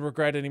that you would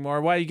regret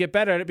anymore, why you get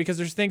better at it, because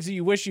there's things that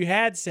you wish you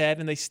had said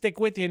and they stick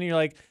with you and you're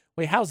like,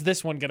 wait, how's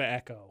this one going to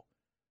echo?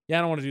 Yeah,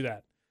 I don't want to do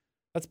that.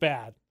 That's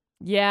bad.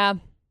 Yeah.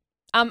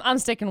 I'm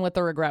sticking with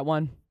the regret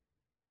one.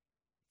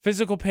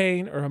 Physical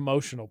pain or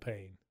emotional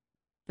pain?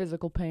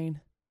 Physical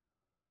pain.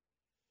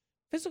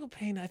 Physical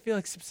pain, I feel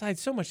like subsides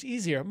so much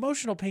easier.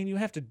 Emotional pain you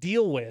have to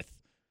deal with.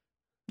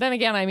 Then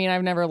again, I mean,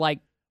 I've never like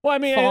Well, I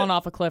mean, fallen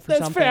off a cliff or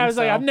that's something. fair. I was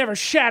like, so- I've never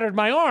shattered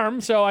my arm,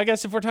 so I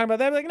guess if we're talking about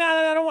that, I'd be like, no,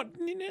 I don't want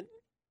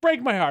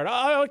break my heart.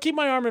 I'll keep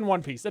my arm in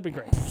one piece. That'd be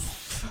great.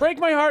 Break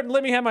my heart and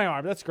let me have my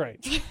arm. That's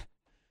great.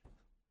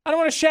 I don't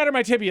want to shatter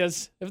my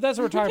tibias, if that's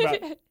what we're talking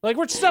about. Like,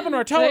 we're stubbing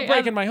our toe and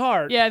breaking my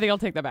heart. Yeah, I think I'll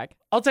take that back.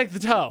 I'll take the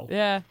toe.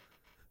 Yeah.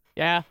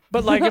 Yeah.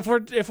 But like,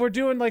 if we're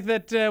doing like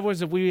that,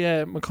 was it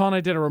McCall and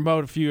I did a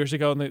remote a few years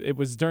ago, and it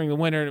was during the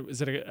winter, and it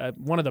was at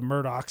one of the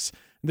Murdochs.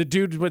 The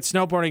dude went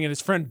snowboarding, and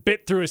his friend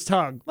bit through his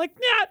tongue. Like,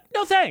 yeah,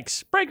 no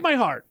thanks. Break my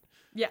heart.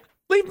 Yeah.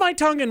 Leave my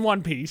tongue in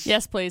one piece.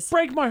 Yes, please.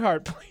 Break my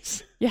heart,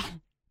 please. Yeah.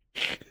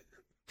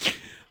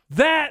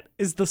 That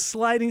is the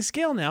sliding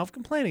scale now of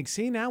complaining.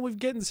 See, now we're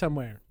getting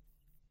somewhere.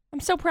 I'm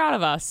so proud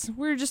of us.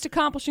 We're just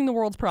accomplishing the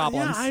world's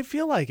problems. Yeah, I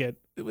feel like it.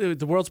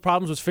 The world's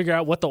problems was figure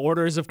out what the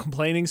order is of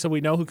complaining, so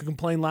we know who can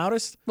complain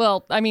loudest.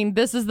 Well, I mean,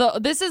 this is the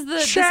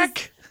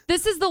Check.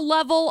 This is the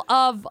level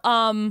of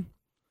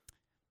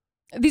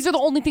these are the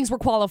only things we're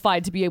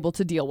qualified to be able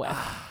to deal with.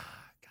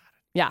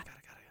 Yeah.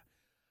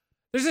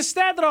 There's a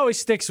stat that always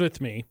sticks with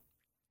me,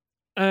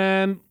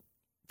 and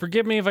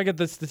forgive me if I get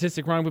the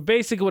statistic wrong, but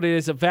basically what it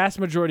is, a vast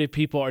majority of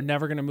people are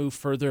never going to move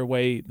further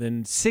away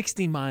than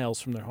 60 miles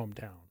from their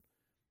hometown.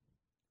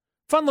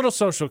 Fun little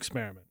social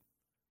experiment,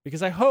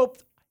 because I hope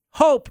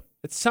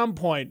at some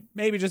point,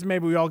 maybe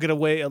we all get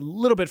away a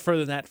little bit further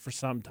than that for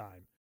some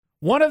time.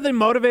 One of the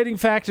motivating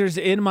factors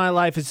in my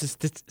life is a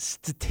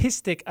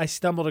statistic I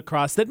stumbled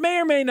across that may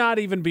or may not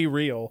even be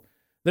real.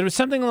 There was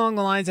something along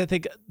the lines, I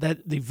think,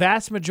 that the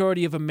vast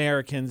majority of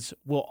Americans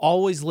will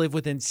always live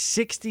within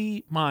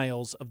 60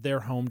 miles of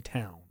their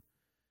hometown.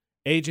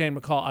 AJ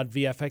and McCall on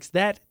VFX.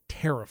 That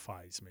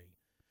terrifies me.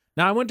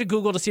 Now, I went to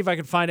Google to see if I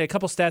could find a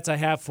couple stats I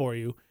have for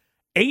you.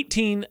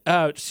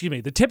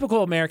 The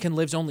typical American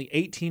lives only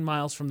 18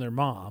 miles from their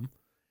mom.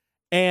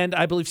 And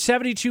I believe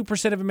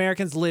 72% of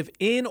Americans live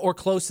in or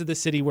close to the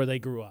city where they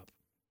grew up.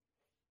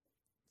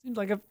 Seems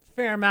like a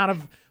fair amount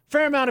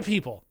of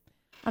people.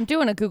 I'm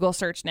doing a Google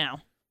search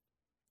now.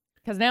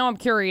 Because now I'm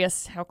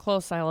curious how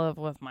close I live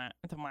with my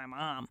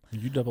mom.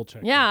 You double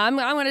check. Yeah, I'm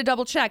going to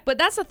double check. But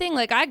that's the thing.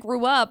 Like, I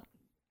grew up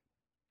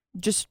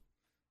just,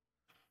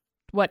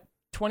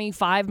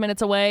 25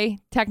 minutes away,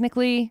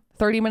 technically,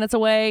 30 minutes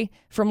away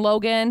from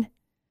Logan.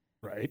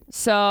 Right.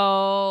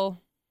 So,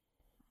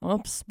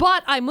 oops.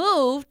 But I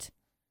moved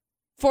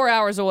 4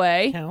 hours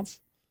away, Counts.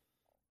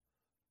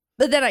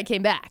 but then I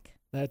came back.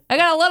 That I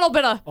got a little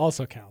bit of,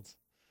 also counts.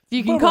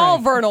 you can Boomerang. call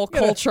vernal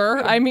culture.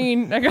 I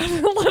mean, I got a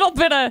little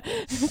bit of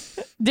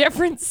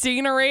different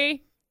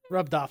scenery.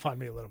 Rubbed off on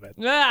me a little bit.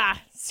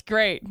 Ah, it's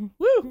great.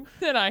 Woo.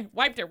 Then I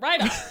wiped it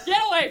right off. Get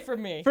away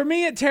from me. For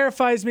me, it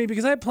terrifies me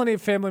because I have plenty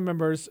of family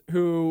members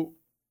who,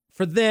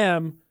 for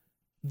them,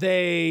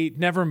 they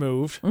never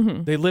moved.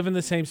 Mm-hmm. They live in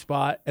the same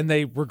spot and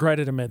they regret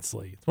it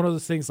immensely. It's one of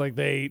those things like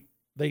they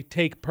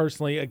take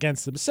personally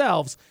against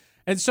themselves.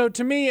 And so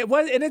to me, it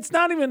was, and it's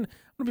not even, I'm going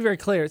to be very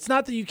clear. It's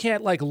not that you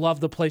can't like love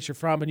the place you're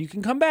from and you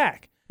can come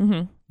back.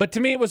 Mm-hmm. But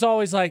to me, it was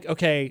always like,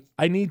 okay,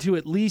 I need to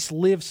at least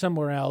live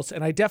somewhere else,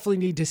 and I definitely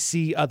need to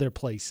see other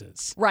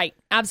places. Right.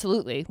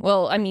 Absolutely.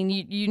 Well, I mean,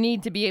 you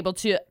need to be able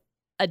to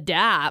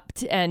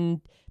adapt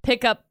and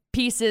pick up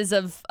pieces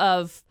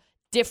of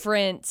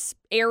different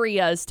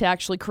areas to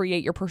actually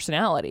create your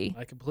personality.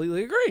 I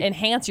completely agree.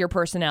 Enhance your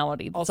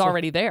personality that's Also,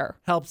 already there.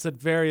 Helps at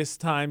various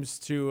times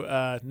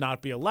to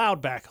not be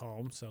allowed back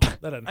home, so that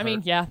doesn't I mean,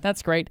 hurt. yeah,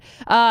 that's great.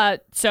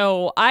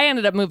 So I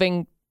ended up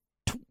moving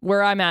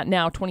where I'm at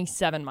now,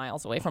 27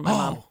 miles away from my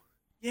mom.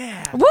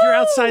 Yeah. Woo! You're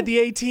outside the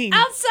 18.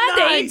 Outside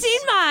Nice. the 18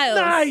 miles.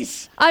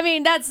 Nice. I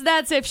mean,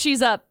 that's if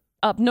she's up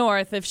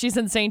north. If she's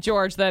in St.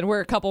 George, then we're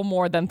a couple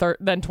more than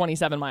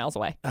 27 miles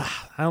away. I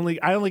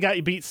only got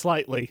you beat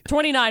slightly.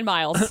 29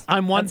 miles.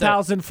 I'm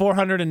That's it.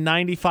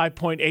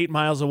 1,495.8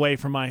 miles away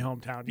from my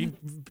hometown. You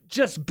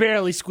just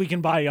barely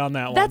squeaking by on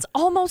that one. That's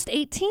almost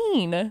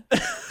 18.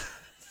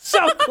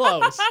 so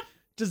close.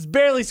 just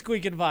barely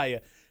squeaking by you.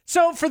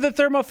 So for the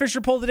Thermo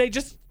Fisher poll today,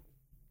 just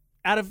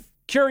out of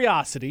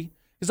curiosity,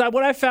 because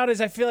what I found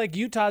is I feel like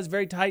Utah is a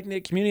very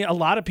tight-knit community. A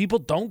lot of people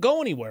don't go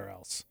anywhere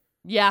else.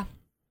 Yeah.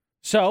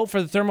 So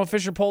for the Thermo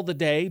Fisher poll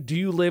today, do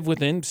you live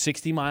within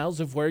 60 miles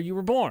of where you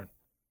were born?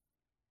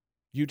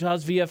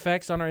 Utah's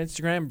VFX on our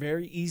Instagram,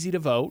 very easy to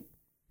vote.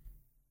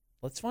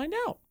 Let's find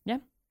out. Yeah.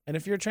 And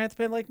if you're a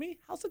transplant like me,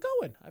 how's it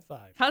going? High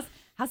five.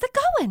 How's it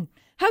going?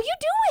 How you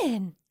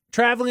doing?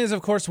 Traveling is,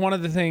 of course, one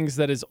of the things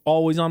that is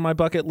always on my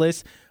bucket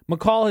list.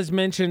 McCall has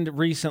mentioned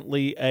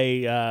recently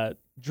a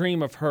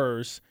dream of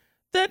hers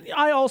that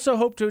I also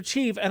hope to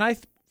achieve. And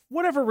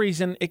whatever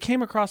reason, it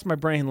came across my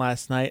brain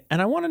last night.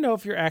 And I want to know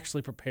if you're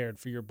actually prepared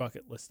for your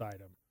bucket list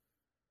item.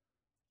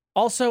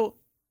 Also,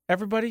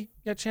 everybody, you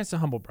got a chance to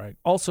humble brag.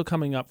 Also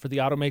coming up for the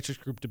Automatrix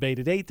Group debate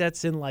at 8.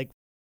 That's in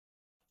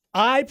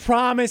I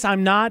promise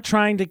I'm not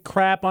trying to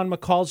crap on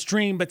McCall's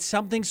dream, but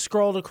something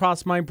scrolled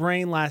across my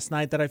brain last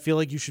night that I feel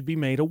like you should be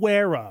made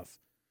aware of.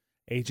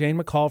 AJ and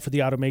McCall for the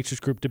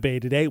Automatrix Group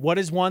debate today. What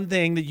is one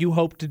thing that you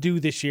hope to do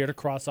this year to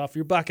cross off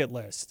your bucket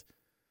list?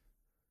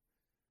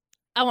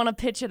 I want to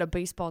pitch at a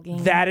baseball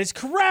game. That is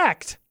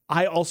correct.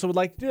 I also would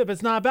like to do it, but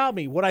it's not about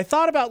me. What I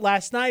thought about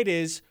last night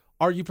is,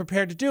 are you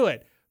prepared to do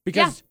it?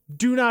 Because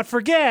do not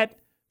forget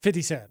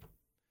 50 Cent.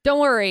 Don't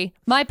worry.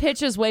 My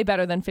pitch is way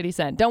better than 50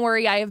 Cent. Don't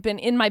worry. I have been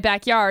in my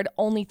backyard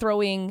only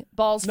throwing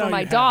balls for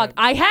my dog.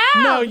 I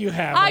have. No, you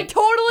haven't. I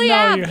totally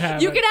have. You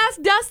haven't. You can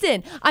ask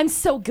Dustin. I'm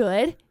so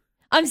good.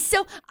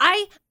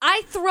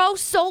 I throw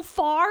so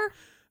far.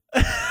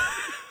 I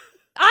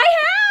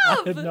have.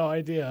 I had no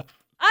idea.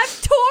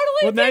 I've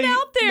totally been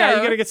out there. Now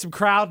you got to get some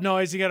crowd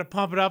noise. You got to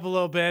pump it up a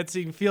little bit so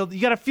you can feel.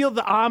 You got to feel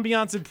the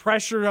ambiance and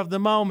pressure of the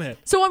moment.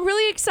 So I'm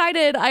really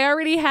excited. I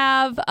already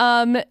have.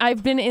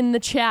 I've been in the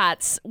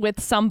chats with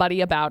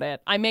somebody about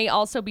it. I may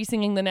also be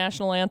singing the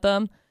national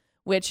anthem,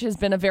 which has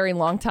been a very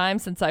long time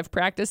since I've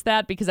practiced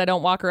that because I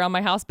don't walk around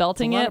my house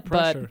belting it.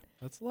 But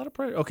that's a lot of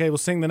pressure. Okay, we'll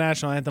sing the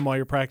national anthem while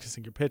you're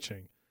practicing your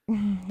pitching.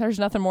 There's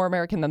nothing more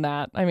American than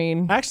that. I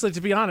mean, actually,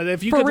 to be honest,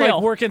 if you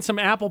could work in some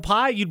apple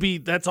pie, you'd be.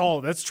 That's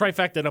all. That's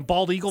trifecta. And a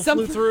bald eagle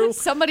flew through.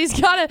 Somebody's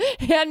gotta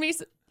hand me.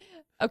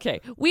 Okay,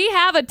 we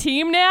have a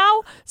team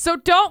now, so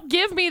don't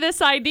give me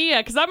this idea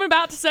because I'm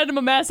about to send him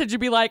a message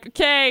and be like,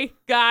 "Okay,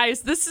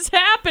 guys, this is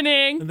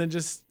happening." And then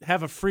just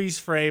have a freeze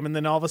frame, and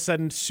then all of a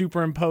sudden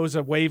superimpose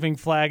a waving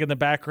flag in the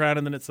background,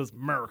 and then it says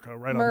 "America"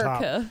 right on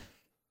top.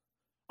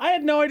 I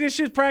had no idea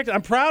she was practicing.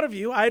 I'm proud of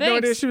you. I had no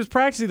idea she was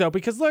practicing though,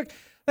 because look.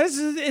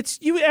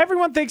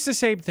 Everyone thinks the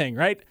same thing,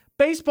 right?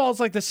 Baseball's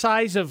like the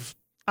size of,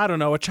 I don't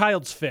know, a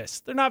child's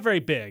fist. They're not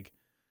very big.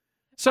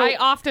 So I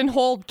often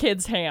hold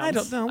kids' hands. I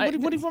don't know. What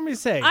do you want me to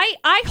say?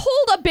 I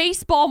hold a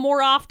baseball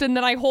more often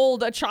than I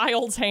hold a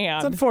child's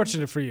hand. It's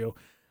unfortunate for you.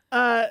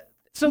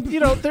 So,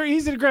 they're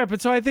easy to grab.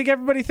 But so I think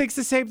everybody thinks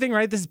the same thing,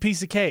 right? This is a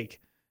piece of cake.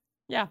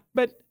 Yeah.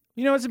 But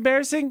you know what's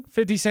embarrassing?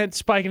 50 Cent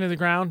spiking to the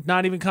ground,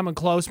 not even coming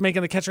close,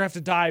 making the catcher have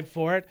to dive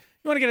for it.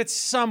 You want to get it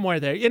somewhere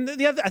there. And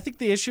I think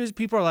the issue is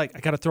people are like,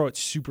 I got to throw it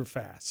super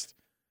fast.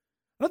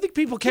 I don't think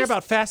people care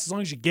about fast as long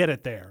as you get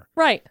it there.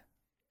 Right.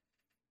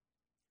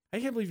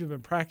 I can't believe you've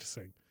been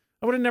practicing.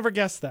 I would have never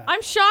guessed that.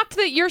 I'm shocked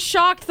that you're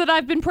shocked that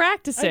I've been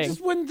practicing. I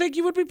just wouldn't think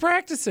you would be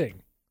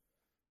practicing.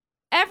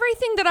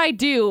 Everything that I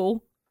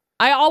do,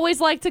 I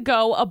always like to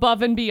go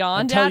above and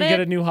beyond until you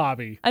get a new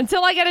hobby.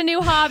 Until I get a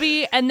new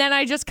hobby, and then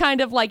I just kind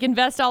of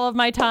invest all of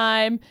my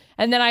time,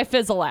 and then I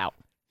fizzle out.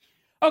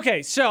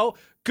 Okay, so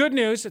good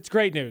news. It's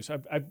great news.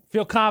 I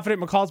feel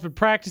confident McCall's been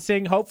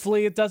practicing.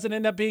 Hopefully it doesn't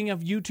end up being a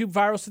YouTube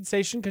viral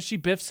sensation because she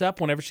biffs up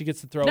whenever she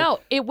gets to throw. No,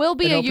 it will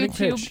be a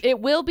YouTube. Pitch.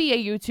 It will be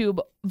a YouTube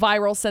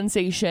viral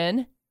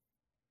sensation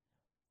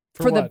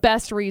for the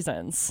best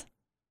reasons.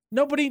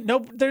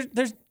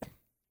 There's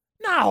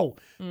no.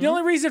 Mm-hmm. The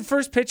only reason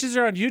first pitches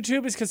are on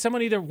YouTube is because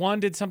someone either one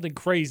did something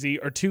crazy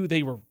or two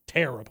they were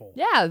terrible.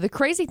 Yeah, the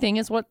crazy thing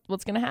is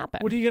what's going to happen.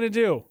 What are you going to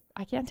do?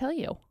 I can't tell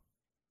you.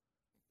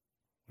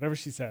 Whatever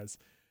she says.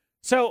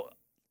 So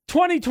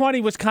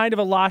 2020 was kind of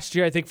a lost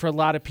year, I think, for a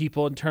lot of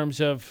people in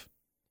terms of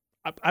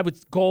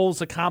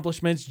goals,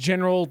 accomplishments,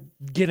 general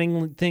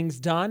getting things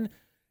done.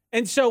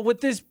 And so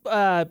with this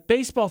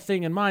baseball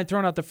thing in mind,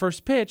 throwing out the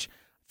first pitch,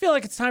 I feel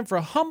like it's time for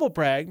a humble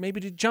brag, maybe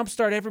to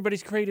jumpstart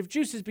everybody's creative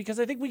juices, because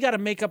I think we got to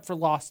make up for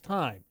lost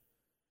time.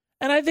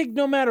 And I think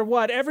no matter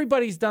what,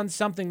 everybody's done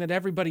something that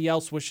everybody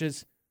else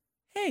wishes,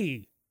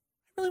 hey,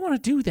 I really want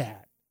to do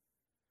that.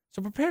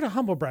 So prepare to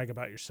humble brag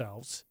about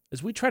yourselves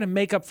as we try to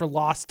make up for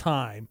lost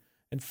time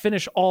and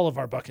finish all of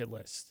our bucket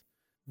lists.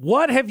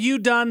 What have you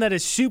done that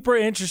is super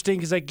interesting?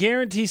 Because I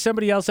guarantee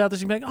somebody else out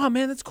there's going to be like, oh,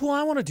 man, that's cool.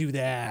 I want to do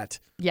that.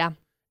 Yeah.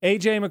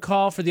 AJ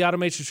McCall for the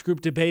Automatrix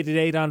Group debate at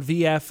 8 on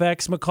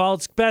VFX. McCall,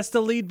 it's best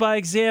to lead by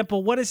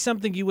example. What is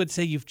something you would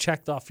say you've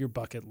checked off your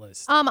bucket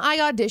list? I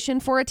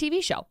auditioned for a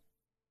TV show.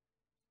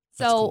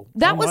 So cool.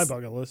 that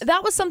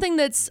was something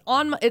that's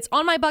on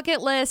my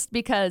bucket list,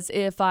 because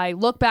if I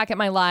look back at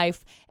my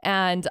life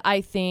and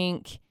I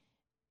think,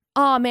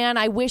 oh man,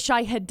 I wish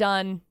I had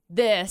done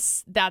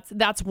this,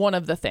 that's one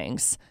of the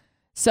things.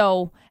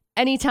 So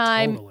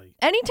anytime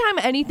anytime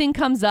anything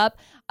comes up,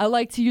 I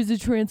like to use a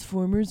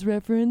Transformers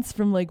reference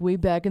from like way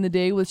back in the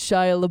day with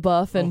Shia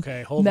LaBeouf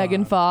and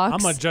Megan Fox. I'm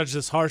going to judge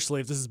this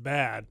harshly if this is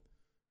bad.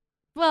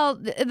 Well,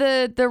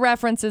 the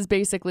reference is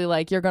basically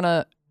like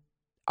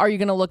are you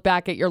gonna look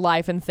back at your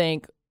life and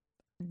think,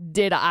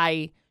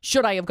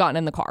 should I have gotten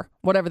in the car?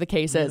 Whatever the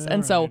case is.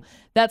 And so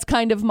that's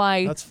kind of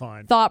my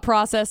thought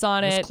process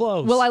on it.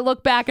 Close. Will I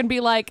look back and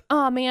be like,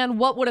 oh man,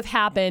 what would have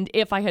happened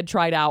if I had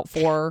tried out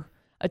for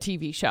a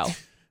TV show?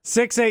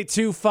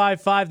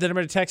 68255, the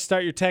number to text.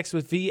 Start your text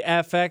with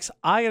VFX.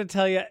 I got to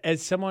tell you,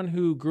 as someone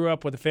who grew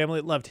up with a family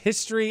that loved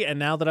history, and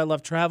now that I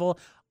love travel,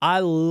 I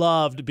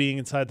loved being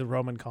inside the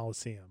Roman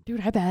Colosseum.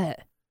 Dude, I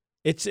bet.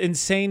 It's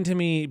insane to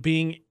me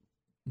being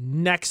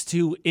next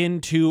to,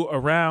 into,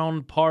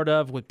 around, part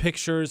of, with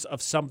pictures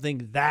of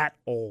something that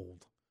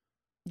old.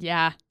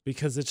 Yeah.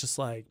 Because it's just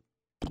like,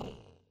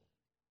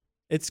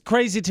 it's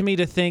crazy to me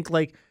to think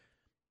like,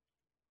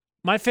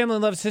 my family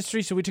loves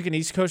history, so we took an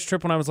East Coast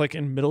trip when I was like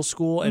in middle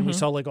school, and we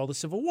saw like all the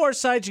Civil War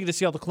sites. You get to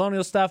see all the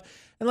colonial stuff,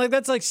 and like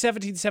that's like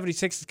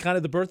 1776 is kind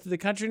of the birth of the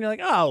country, and you're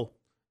like, oh,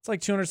 it's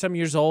like 200-some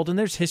years old, and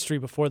there's history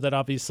before that,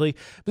 obviously.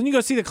 But then you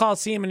go see the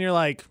Colosseum, and you're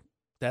like,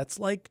 that's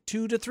like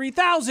 2,000 to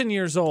 3,000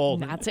 years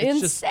old. That's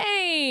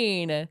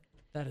insane.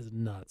 That is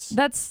nuts.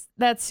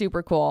 That's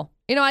super cool.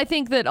 You know, I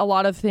think that a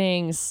lot of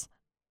things,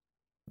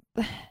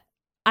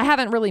 I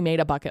haven't really made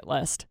a bucket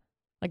list.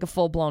 Like a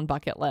full-blown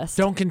bucket list.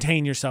 Don't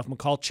contain yourself,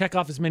 McCall. Check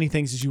off as many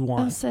things as you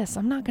want. Oh, sis,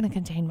 I'm not going to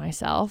contain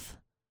myself.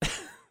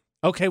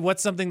 Okay,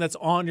 what's something that's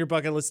on your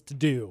bucket list to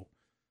do?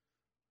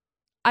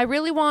 I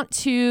really want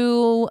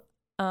to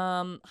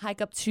hike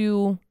up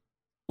to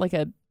like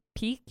a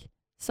peak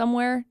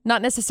somewhere.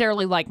 Not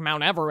necessarily like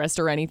Mount Everest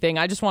or anything.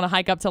 I just want to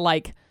hike up to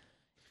like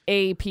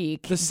a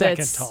peak. The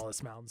second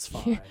tallest mountain's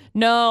fine.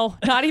 No,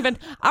 not even.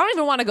 I don't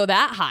even want to go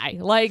that high.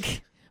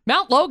 Like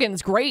Mount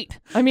Logan's great.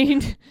 I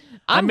mean...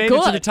 I made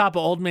it to the top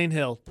of Old Main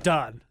Hill.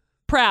 Done.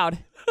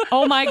 Proud.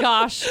 Oh my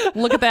gosh.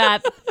 Look at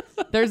that.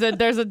 There's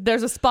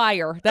a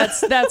spire.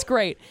 That's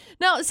great.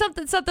 No,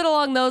 something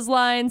along those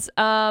lines.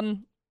 I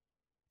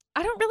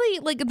don't really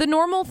like the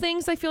normal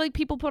things I feel like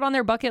people put on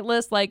their bucket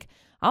list. Like,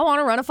 I want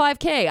to run a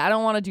 5K. I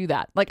don't want to do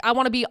that. Like, I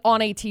want to be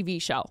on a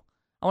TV show.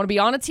 I want to be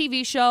on a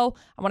TV show.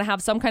 I want to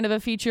have some kind of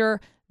a feature.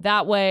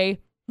 That way,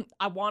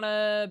 I want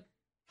to,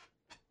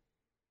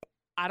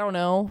 I don't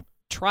know,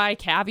 try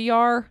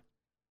caviar.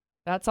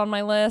 That's on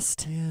my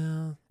list.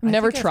 Yeah.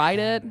 Never tried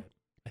it.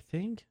 I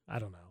think. I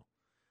don't know.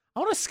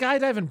 I want to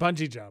skydive and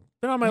bungee jump.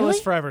 Been on my Really?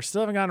 list forever.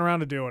 Still haven't gotten around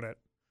to doing it.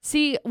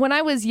 See, when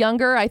I was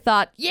younger, I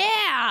thought,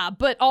 yeah,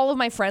 but all of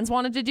my friends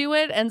wanted to do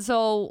it. And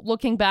so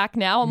looking back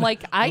now, I'm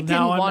like, I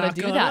didn't want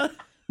to do that.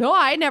 No,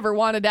 I never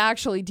wanted to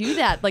actually do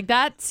that. Like,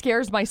 that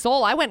scares my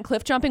soul. I went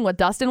cliff jumping with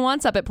Dustin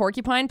once up at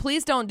Porcupine.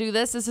 Please don't do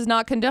this. This is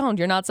not condoned.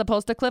 You're not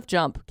supposed to cliff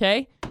jump,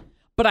 okay?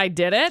 But I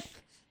did it.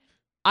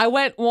 I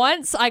went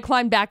once, I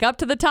climbed back up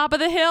to the top of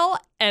the hill,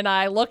 and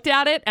I looked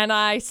at it, and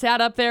I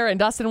sat up there, and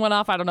Dustin went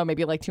off, I don't know,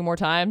 maybe like 2 more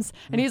times.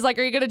 And he's like,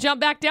 are you going to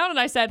jump back down? And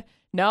I said,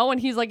 no. And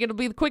he's like, it'll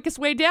be the quickest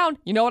way down.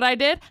 You know what I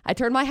did? I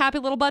turned my happy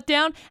little butt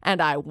down, and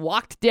I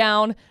walked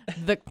down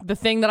the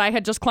thing that I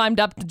had just climbed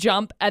up to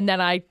jump, and then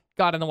I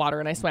got in the water,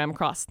 and I swam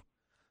across.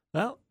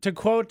 Well, to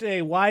quote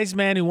a wise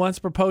man who once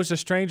proposed to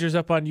strangers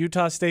up on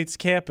Utah State's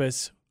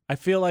campus, I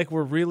feel like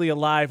we're really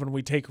alive when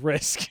we take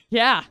risk.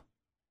 Yeah.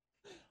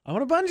 I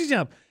want to bungee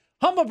jump.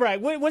 Humble brag.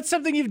 What's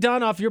something you've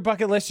done off your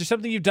bucket list or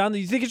something you've done that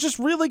you think is just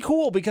really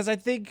cool? Because I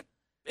think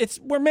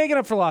we're making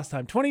up for lost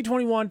time.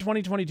 2021,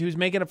 2022 is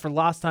making up for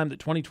lost time that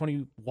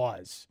 2020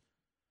 was.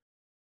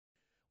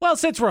 Well,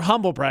 since we're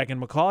humble bragging,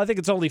 McCall, I think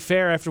it's only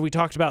fair after we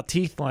talked about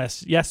teeth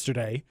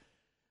yesterday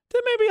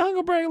to maybe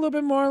humble brag a little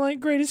bit more like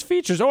greatest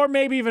features. Or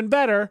maybe even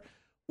better,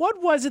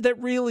 what was it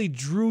that really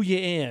drew you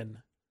in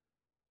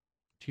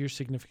to your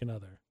significant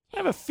other? I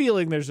have a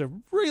feeling there's a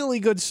really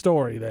good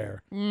story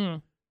there.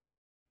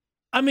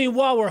 I mean,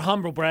 while we're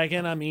humble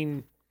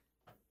bragging,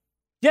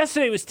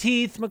 yesterday was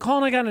teeth. McCall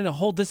and I got in a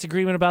whole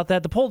disagreement about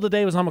that. The poll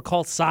today was on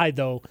McCall's side,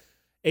 though.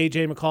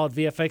 AJ McCall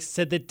at VFX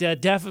said that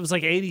it was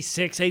like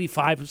 86,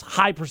 85. It was a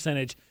high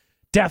percentage.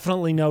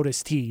 Definitely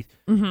noticed teeth.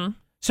 Mm-hmm.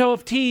 So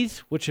if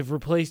teeth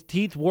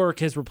work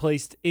has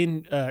replaced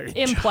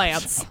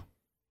implants.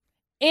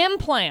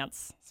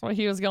 Implants. That's what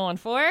he was going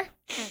for.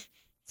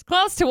 It's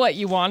close to what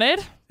you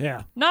wanted.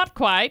 Yeah. Not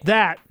quite.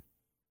 That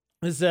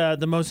is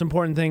the most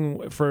important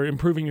thing for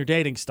improving your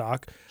dating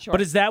stock. Sure.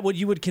 But is that what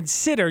you would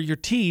consider your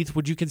teeth?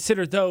 Would you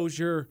consider those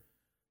your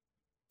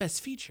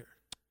best feature?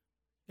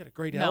 You got a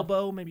great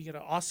elbow. Maybe you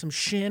got an awesome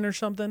shin or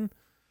something.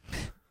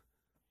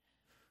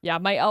 Yeah,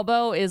 my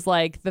elbow is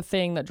like the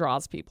thing that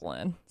draws people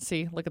in.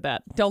 See, look at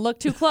that. Don't look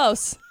too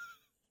close.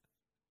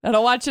 I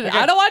don't want you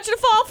to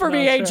fall for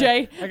me, sure.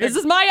 AJ. This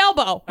is my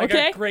elbow,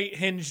 okay? I got great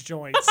hinge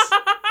joints.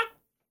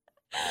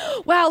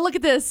 Wow, look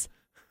at this.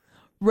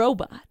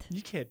 Robot.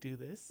 You can't do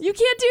this. You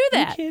can't do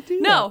that. You can't do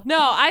that. No,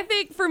 I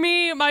think for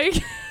me, my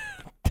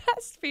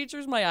best feature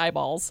is my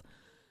eyeballs.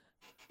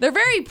 They're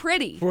very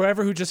pretty.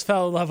 Whoever who just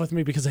fell in love with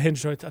me because of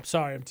hinge joints, I'm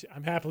sorry.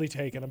 I'm happily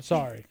taken. I'm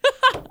sorry.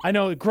 I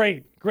know,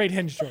 great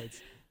hinge joints.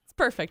 It's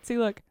perfect. See,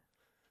 look.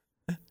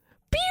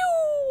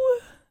 Pew!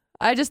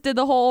 I just did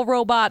the whole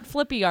robot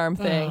flippy arm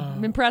thing.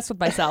 I'm impressed with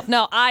myself.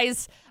 No,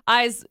 eyes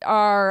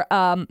are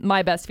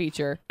my best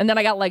feature. And then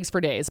I got legs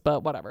for days,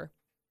 but whatever.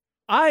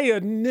 I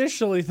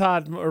initially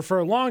thought, or for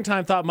a long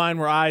time thought mine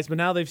were eyes, but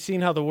now they've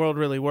seen how the world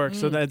really works.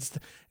 So that's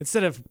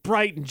instead of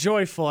bright and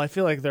joyful, I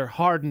feel like they're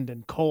hardened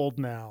and cold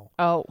now.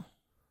 Oh.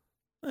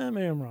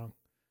 Maybe I'm wrong.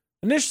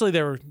 Initially,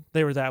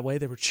 they were that way.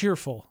 They were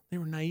cheerful. They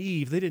were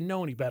naive. They didn't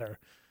know any better.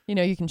 You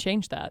know, you can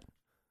change that.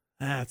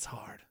 That's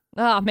hard.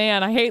 Oh,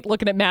 man, I hate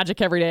looking at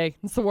magic every day.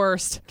 It's the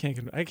worst. I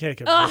can't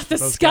get the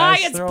sky,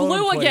 it's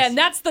blue again.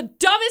 That's the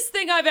dumbest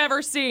thing I've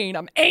ever seen.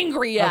 I'm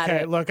angry at it.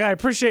 Okay, look, I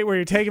appreciate where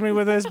you're taking me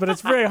with this, but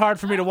it's very hard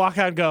for me to walk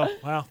out and go,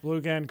 wow, blue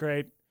again,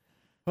 great.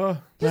 Oh,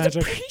 Just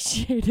magic.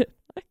 appreciate it.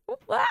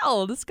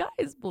 Wow, the sky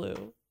is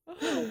blue.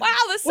 Wow,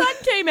 the sun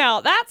came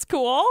out. That's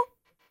cool.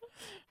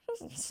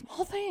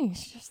 Small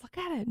things. Just look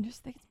at it and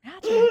just think it's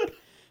magic.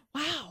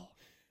 Wow.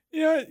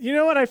 You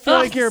know what I feel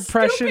like your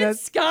impression is?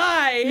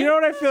 Sky. You know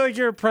what I feel like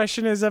your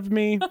impression is of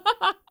me?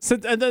 So,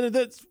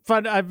 that's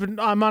fun.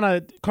 I'm on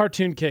a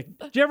cartoon kick.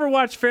 Did you ever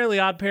watch Fairly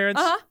Odd Parents?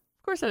 Of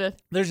course I did.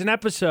 There's an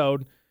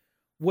episode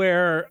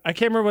where I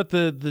can't remember what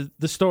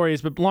the story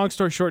is, but long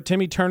story short,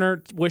 Timmy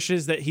Turner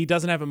wishes that he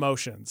doesn't have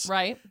emotions.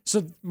 Right.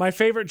 So my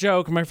favorite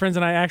joke, my friends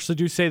and I actually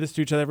do say this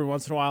to each other every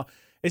once in a while,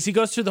 is he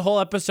goes through the whole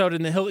episode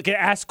and he'll get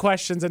asked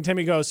questions and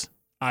Timmy goes,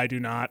 I do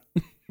not.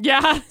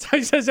 Yeah. So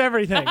he says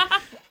everything.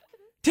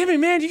 Timmy,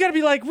 man, you got to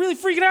be like really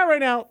freaking out right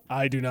now.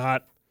 I do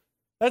not.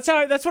 That's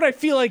what I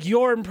feel like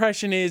your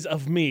impression is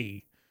of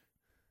me.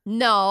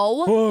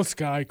 No. Oh,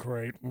 Sky,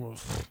 great. Well,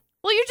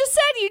 you just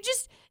said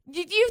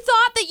you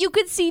thought that you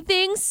could see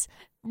things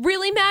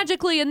really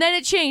magically, and then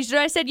it changed. And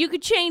I said you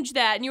could change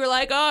that, and you were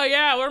like, "Oh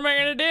yeah, what am I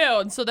gonna do?"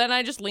 And so then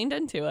I just leaned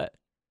into it.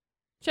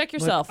 Check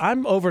yourself. Look,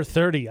 I'm over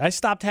 30. I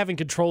stopped having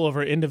control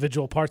over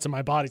individual parts of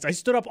my bodies. I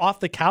stood up off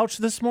the couch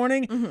this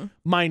morning. Mm-hmm.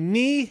 My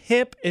knee,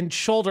 hip, and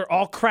shoulder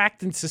all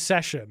cracked in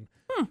succession.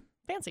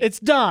 Fancy. It's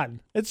done.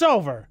 It's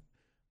over.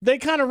 They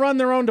kind of run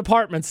their own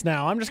departments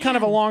now. I'm just kind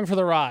of along for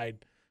the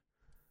ride.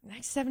 The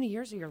next 70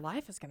 years of your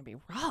life is going to be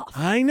rough.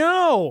 I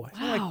know. Wow. I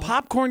feel like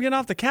popcorn getting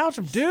off the couch.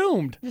 I'm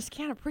doomed. I just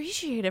can't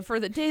appreciate it for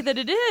the day that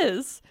it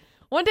is.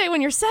 One day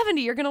when you're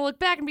 70, you're going to look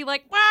back and be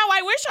like, wow,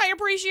 I wish I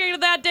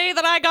appreciated that day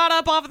that I got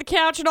up off the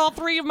couch and all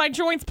three of my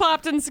joints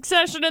popped in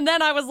succession. And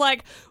then I was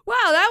like, wow,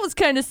 that was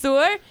kind of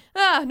sore.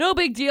 No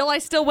big deal. I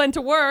still went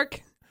to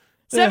work.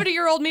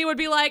 70-year-old me would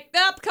be like,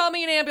 call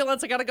me an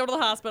ambulance. I got to go to the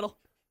hospital.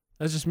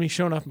 That's just me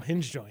showing off my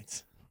hinge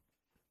joints.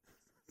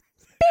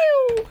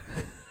 Pew!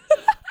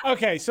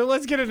 Okay, so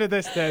let's get into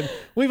this then.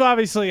 We've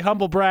obviously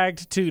humble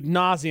bragged to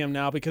nauseum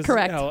now because,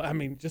 correct.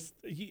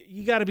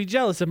 You got to be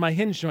jealous of my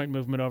hinge joint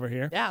movement over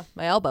here. Yeah,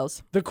 my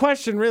elbows. The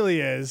question really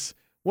is,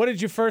 what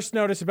did you first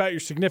notice about your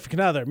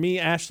significant other? Me,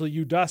 Ashley,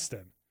 you,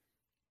 Dustin.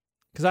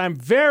 Because I'm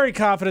very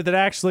confident that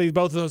actually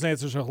both of those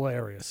answers are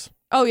hilarious.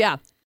 Oh, yeah.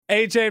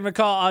 AJ and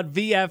McCall on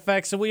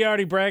VFX. So we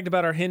already bragged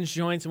about our hinge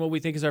joints and what we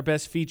think is our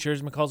best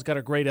features. McCall's got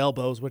her great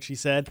elbows, which she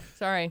said.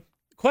 Sorry.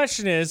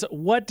 Question is,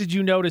 what did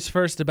you notice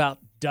first about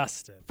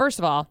Dustin? First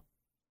of all,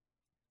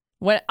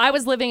 when I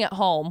was living at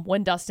home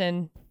when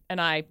Dustin and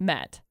I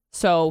met.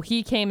 So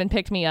he came and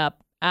picked me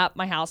up at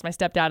my house. My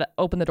stepdad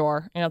opened the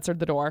door, answered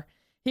the door.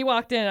 He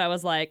walked in and I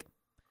was like,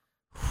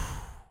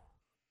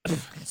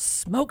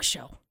 smoke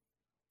show.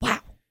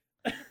 Wow.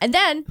 And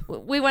then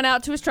we went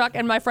out to his truck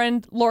and my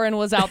friend Lauren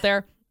was out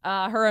there,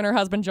 her and her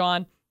husband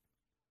John.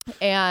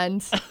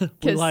 And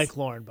we like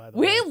Lauren, by the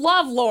way. We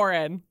love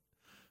Lauren.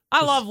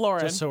 I love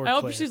Lauren. Just so we're I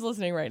hope clear. she's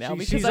listening right now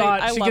She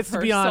I love gets her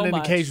to be on so an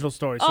much. occasional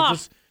story. So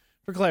just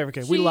for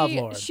clarification, we love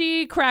Lauren.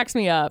 She cracks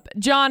me up.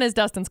 John is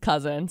Dustin's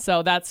cousin,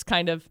 so that's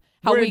kind of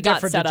how We're we got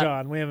indifferent set to up.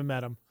 John. We haven't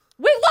met him.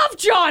 We love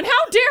John.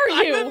 How dare you?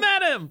 I haven't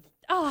met him.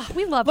 Oh,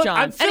 we love Look, John.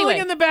 I'm filling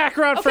in the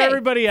background for Okay,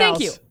 everybody else.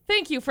 Thank you.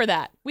 Thank you for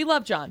that. We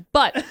love John.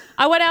 But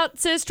I went out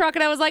to his truck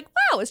and I was like,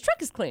 wow, his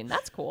truck is clean.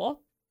 That's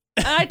cool.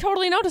 And I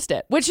totally noticed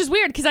it, which is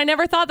weird because I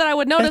never thought that I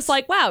would notice,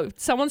 wow,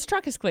 someone's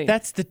truck is clean.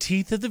 That's the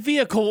teeth of the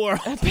vehicle world.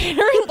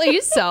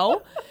 Apparently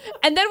so.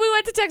 And then we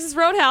went to Texas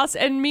Roadhouse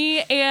and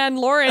me and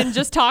Lauren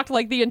just talked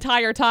like the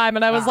entire time.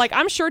 And I was like,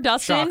 I'm sure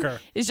Dustin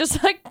is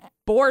just like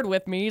bored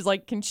with me. He's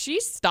like, can she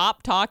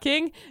stop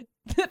talking?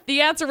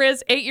 The answer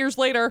is 8 years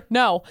later,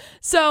 no.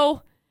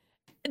 So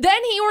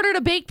then he ordered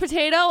a baked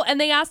potato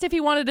and they asked if he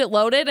wanted it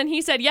loaded. And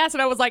he said yes.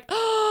 And I was like,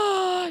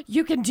 oh,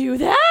 you can do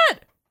that?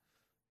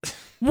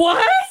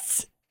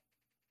 What?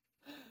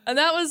 And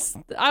I was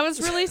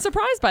really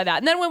surprised by that.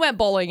 And then we went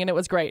bowling and it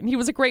was great. And he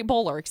was a great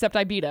bowler, except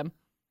I beat him.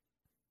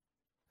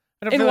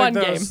 In one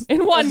game.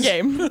 In one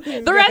game.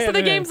 The rest of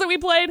the games that we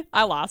played,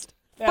 I lost.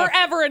 Yeah.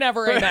 Forever and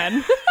ever,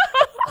 amen.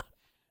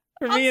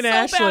 For me and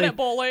I'm so bad at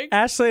bowling.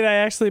 Ashley and I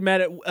actually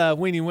met at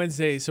Weenie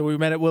Wednesday, so we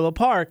met at Willow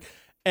Park.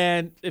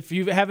 And if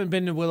you haven't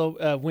been to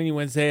Weenie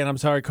Wednesday, and I'm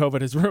sorry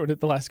COVID has ruined it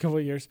the last couple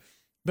of years,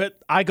 but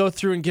I go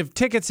through and give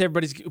tickets.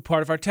 Everybody's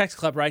part of our text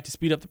club, right, to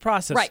speed up the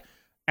process. Right.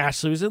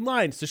 Ashley was in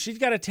line. So she's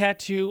got a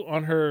tattoo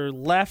on her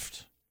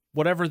left,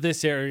 whatever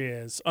this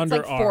area is, underarm.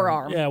 Like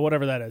forearm. Yeah,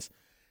 whatever that is.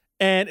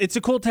 And it's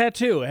a cool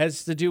tattoo. It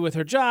has to do with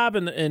her job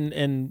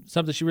and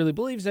something she really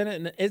believes in it.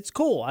 And it's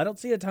cool. I don't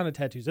see a ton of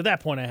tattoos. At that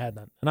point, I had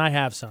none. And I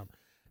have some.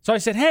 So I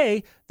said,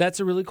 hey,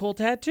 that's a really cool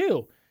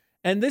tattoo.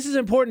 And this is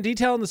important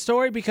detail in the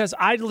story because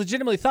I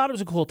legitimately thought it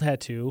was a cool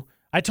tattoo.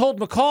 I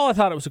told McCall I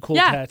thought it was a cool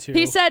tattoo.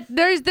 He said,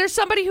 there's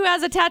somebody who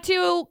has a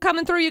tattoo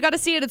coming through. You got to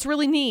see it. It's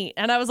really neat.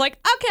 And I was like,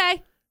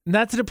 okay. And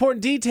that's an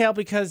important detail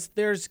because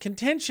there's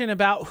contention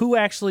about who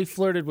actually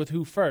flirted with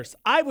who first.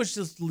 I was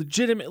just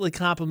legitimately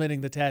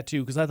complimenting the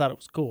tattoo because I thought it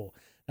was cool.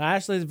 Now,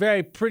 Ashley has a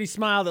very pretty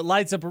smile that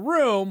lights up a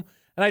room,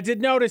 and I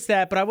did notice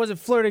that, but I wasn't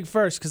flirting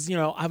first because,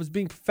 I was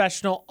being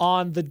professional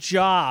on the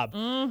job.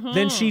 Mm-hmm.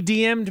 Then she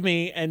DM'd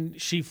me, and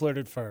she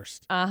flirted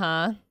first.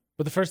 Uh-huh.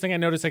 But the first thing I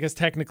noticed, I guess,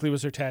 technically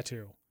was her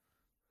tattoo.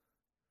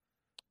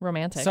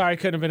 Romantic. Sorry, it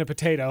couldn't have been a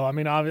potato. I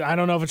mean, I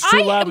don't know if it's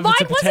true love if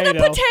it's a potato. Mine wasn't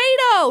a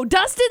potato.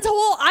 Dustin's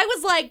I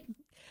was like,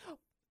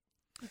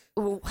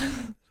 ooh.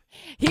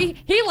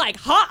 he like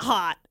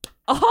hot.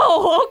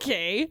 Oh,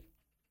 okay.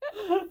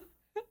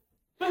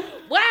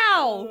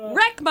 Wow,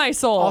 wreck my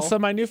soul. Also,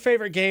 my new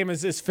favorite game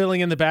is filling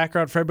in the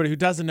background for everybody who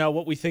doesn't know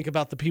what we think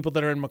about the people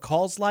that are in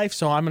McCall's life,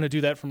 so I'm going to do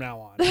that from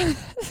now on.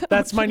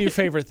 That's my new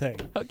favorite thing.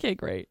 Okay,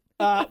 great.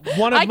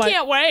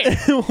 Can't wait.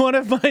 One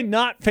of my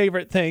not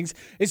favorite things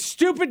is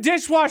stupid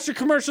dishwasher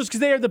commercials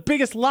because they are the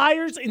biggest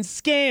liars and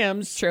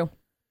scams It's true.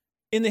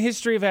 in the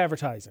history of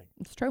advertising.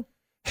 It's true.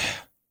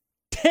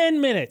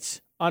 10 minutes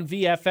on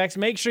VFX.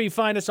 Make sure you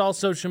find us all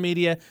social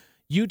media,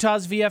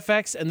 Utah's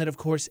VFX, and then, of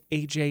course,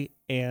 AJ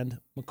and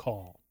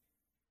McCall.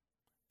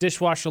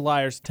 Dishwasher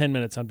liars, 10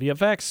 minutes on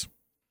VFX.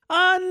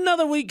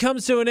 Another week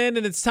comes to an end,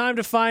 and it's time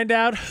to find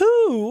out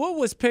who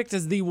was picked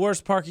as the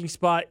worst parking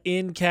spot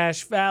in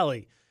Cache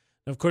Valley.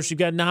 And of course, you've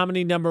got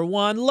nominee number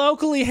 1,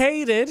 locally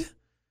hated.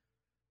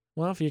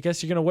 Well, if you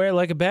guess you're going to wear it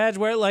like a badge,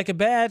 wear it like a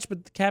badge.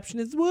 But the caption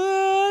is,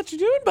 what you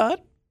doing,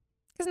 bud?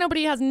 Because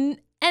nobody has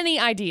any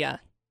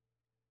idea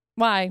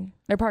why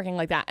they're parking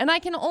like that. And I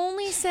can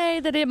only say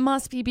that it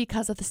must be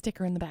because of the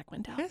sticker in the back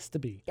window. Has to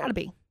be. Gotta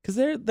be. Because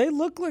they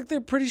look like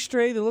they're pretty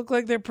straight. They look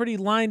like they're pretty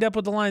lined up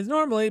with the lines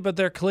normally, but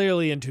they're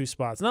clearly in 2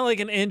 spots. Not like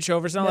an inch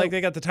over. It's not like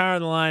they got the tire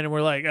on the line and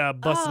we're like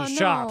busting the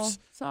chops.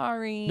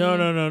 Sorry. No.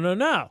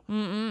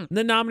 Mm-mm.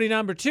 The nominee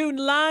number 2,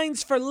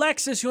 Lines for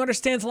Lexus, who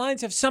understands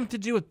lines have something to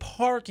do with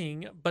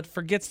parking, but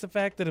forgets the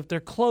fact that if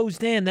they're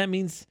closed in, that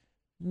means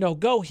no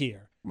go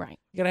here. Right.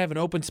 You got to have an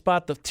open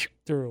spot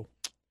through.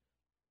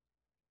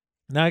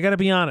 Now, I got to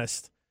be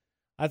honest.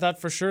 I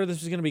thought for sure this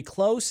was going to be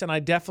close, and I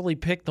definitely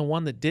picked the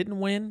one that didn't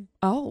win.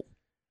 Oh.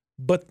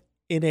 But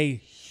in a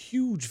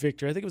huge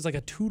victory, I think it was like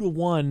a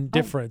 2-1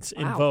 difference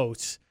in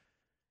votes.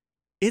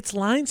 It's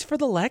Lines for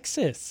the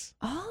Lexus.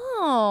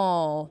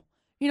 Oh.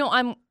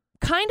 I'm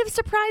kind of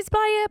surprised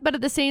by it, but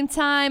at the same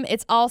time,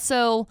 it's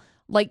also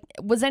like,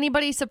 was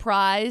anybody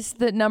surprised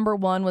that number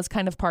 1 was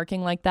kind of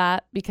parking like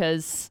that?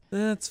 Because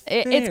it's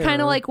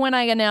kind of like when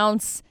I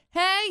announce,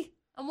 hey,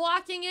 I'm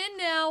walking in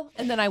now,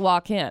 and then I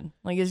walk in.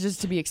 Like, it's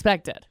just to be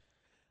expected.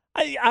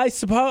 I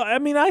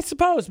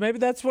suppose maybe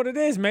that's what it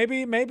is.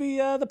 Maybe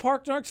the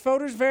Park Narcs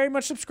voters very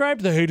much subscribe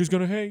to the haters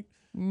gonna hate.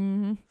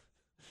 Mm-hmm.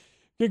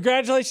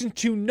 Congratulations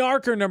to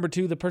Narker number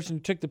 2, the person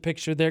who took the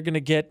picture. They're gonna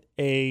get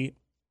a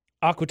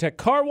Aquatech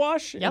car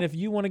wash, and if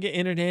you want to get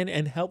entered in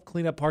and help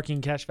clean up parking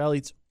in Cache Valley,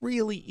 it's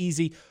really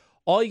easy.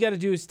 All you got to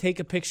do is take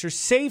a picture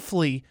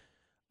safely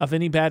of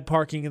any bad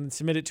parking and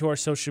submit it to our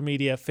social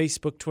media,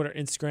 Facebook, Twitter,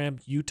 Instagram,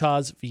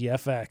 Utah's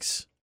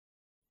VFX.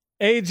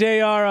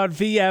 AJR on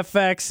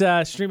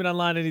VFX, streaming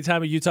online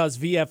anytime at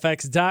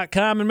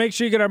utahsvfx.com. And make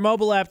sure you get our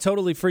mobile app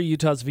totally free,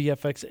 Utah's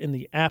VFX, in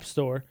the App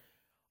Store.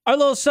 Our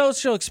little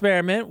social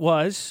experiment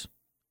was,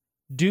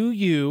 do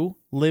you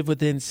live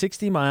within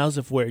 60 miles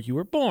of where you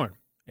were born?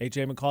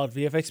 AJ McCall at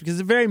VFX, because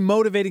it's a very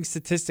motivating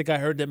statistic I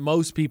heard that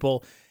most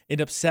people end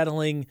up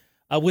settling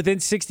within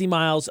 60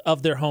 miles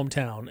of their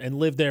hometown and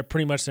live there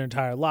pretty much their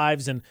entire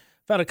lives. And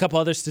found a couple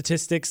other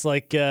statistics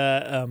like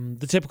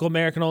the typical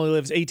American only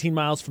lives 18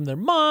 miles from their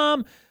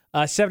mom.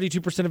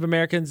 72% of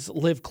Americans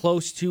live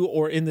close to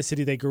or in the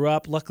city they grew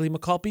up. Luckily,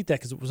 McCall beat that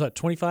because it was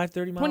 25,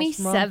 30 miles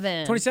 27. from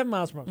home? 27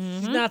 miles from home. Mm-hmm.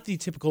 She's not the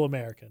typical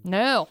American.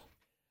 No,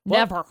 Well,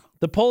 never.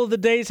 The poll of the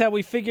day is how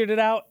we figured it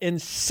out, and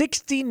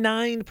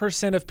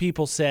 69% of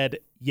people said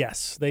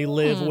yes, they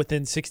live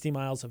within 60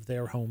 miles of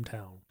their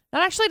hometown.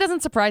 That actually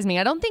doesn't surprise me.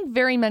 I don't think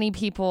very many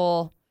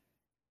people,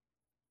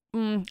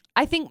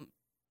 I think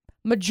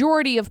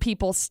majority of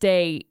people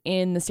stay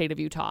in the state of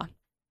Utah.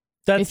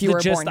 That's if you the were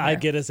gist born I here.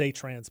 get as a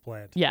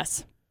transplant.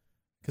 Yes.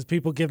 Because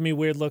people give me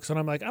weird looks when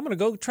I'm like, I'm going to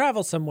go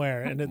travel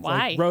somewhere. And it's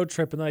Why? like road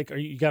trip. And like,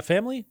 you got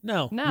family?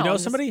 No. No, You know I'm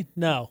just- somebody?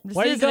 No. I'm just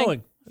Why are you visiting.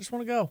 going? I just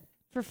want to go.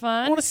 For I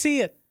fun? want to see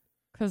it.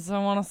 Because I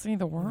want to see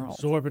the world.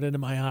 Absorb it into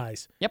my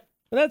eyes. Yep.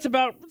 But that's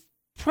about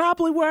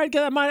probably where I'd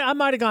get. I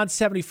might have gone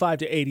 75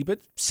 to 80, but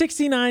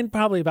 69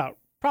 probably about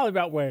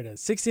where it is.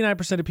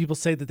 69% of people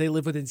say that they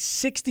live within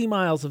 60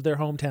 miles of their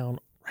hometown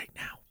right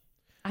now.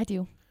 I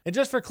do. And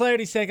just for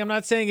clarity's sake, I'm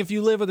not saying if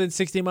you live within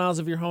 60 miles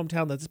of your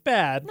hometown that's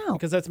bad. No.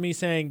 Because that's me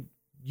saying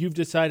you've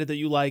decided that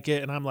you like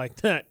it, and I'm like,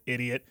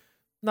 idiot.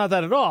 Not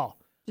that at all.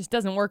 Just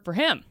doesn't work for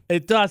him.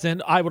 It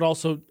doesn't. I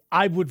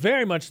would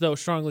very much, though,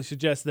 strongly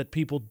suggest that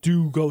people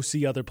do go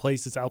see other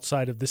places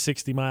outside of the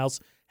 60 miles.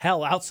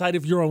 Hell, outside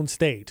of your own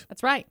state.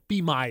 That's right.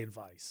 Be my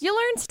advice. You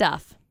learn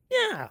stuff.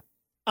 Yeah.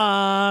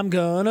 I'm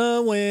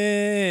gonna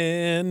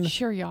win.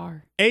 Sure you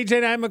are.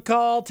 AJ and I,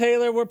 McCall,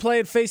 Taylor, we're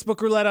playing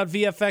Facebook Roulette on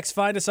VFX.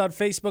 Find us on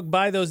Facebook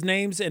by those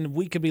names, and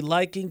we could be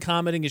liking,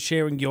 commenting, and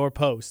sharing your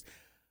post.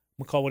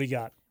 McCall, what do you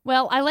got?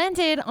 Well, I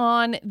landed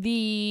on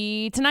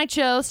the Tonight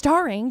Show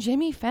starring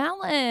Jimmy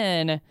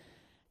Fallon.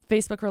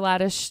 Facebook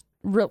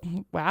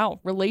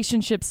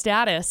relationship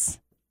status.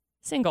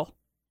 Single.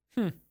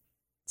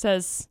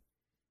 Says,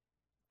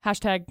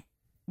 hashtag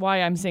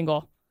why I'm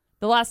single.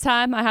 The last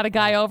time I had a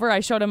guy over,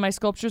 I showed him my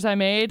sculptures I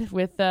made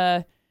with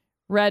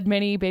red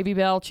mini Baby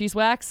Bell cheese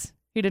wax.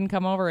 He didn't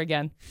come over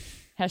again.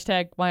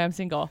 Hashtag why I'm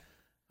single.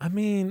 I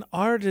mean,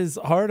 art is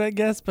art, I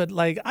guess, but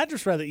like, I'd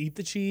just rather eat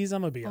the cheese.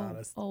 I'm going to be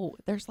honest. Oh,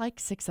 there's like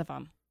 6 of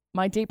them.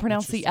 My date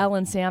pronounced the L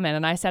in salmon,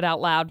 and I said out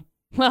loud,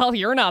 well,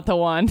 you're not the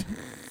one.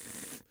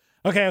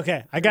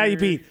 Okay. I got you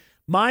beat.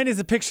 Mine is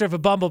a picture of a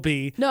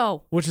bumblebee.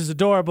 No. Which is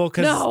adorable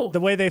because the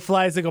way they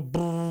fly is they go,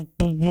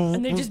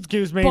 and they just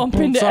excuse me, bump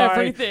into sorry,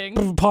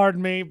 everything.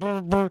 Pardon me.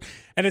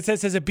 And it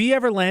says, has a bee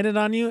ever landed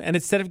on you? And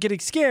instead of getting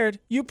scared,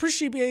 you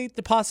appreciate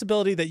the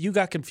possibility that you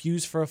got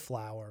confused for a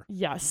flower.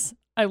 Yes.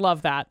 I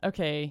love that.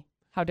 Okay.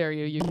 How dare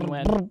you? You can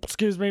win.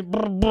 Excuse me.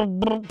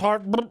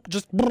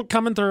 Just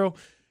coming through.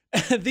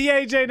 The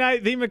AJ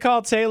Knight, the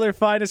McCall Taylor.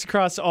 Find us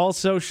across all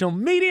social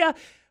media.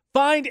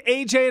 Find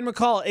AJ and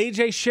McCall,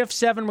 AJ Shift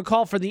 7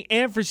 McCall for the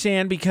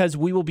ampersand, because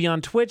we will be on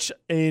Twitch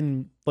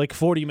in like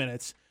 40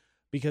 minutes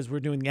because we're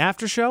doing the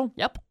after show.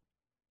 Yep.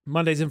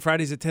 Mondays and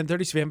Fridays at 10:30. So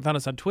if you haven't found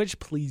us on Twitch,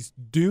 please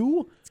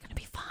do. It's going to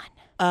be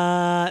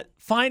fun.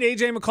 Find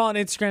AJ McCall on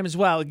Instagram as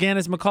well. Again,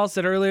 as McCall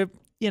said earlier,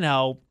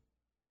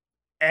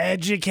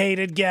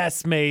 educated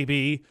guess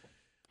maybe.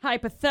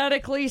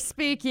 Hypothetically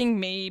speaking,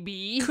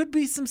 maybe. Could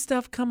be some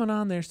stuff coming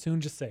on there soon.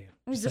 Just saying.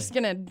 I'm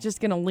just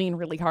gonna lean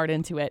really hard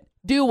into it.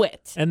 Do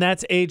it. And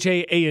that's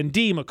AJAND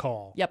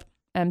McCall. Yep.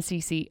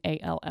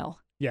 MCCALL.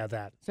 Yeah,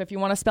 that. So if you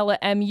want to spell it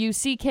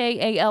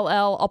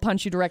MUCKALL, I'll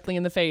punch you directly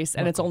in the face,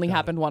 and it's only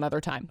happened one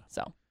other time.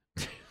 So.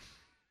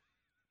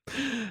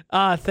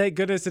 Thank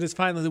goodness it is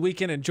finally the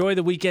weekend. Enjoy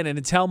the weekend, and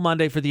until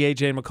Monday for the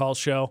AJ and McCall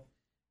show.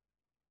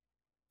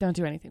 Don't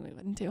do anything we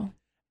wouldn't do.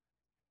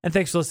 And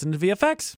thanks for listening to VFX.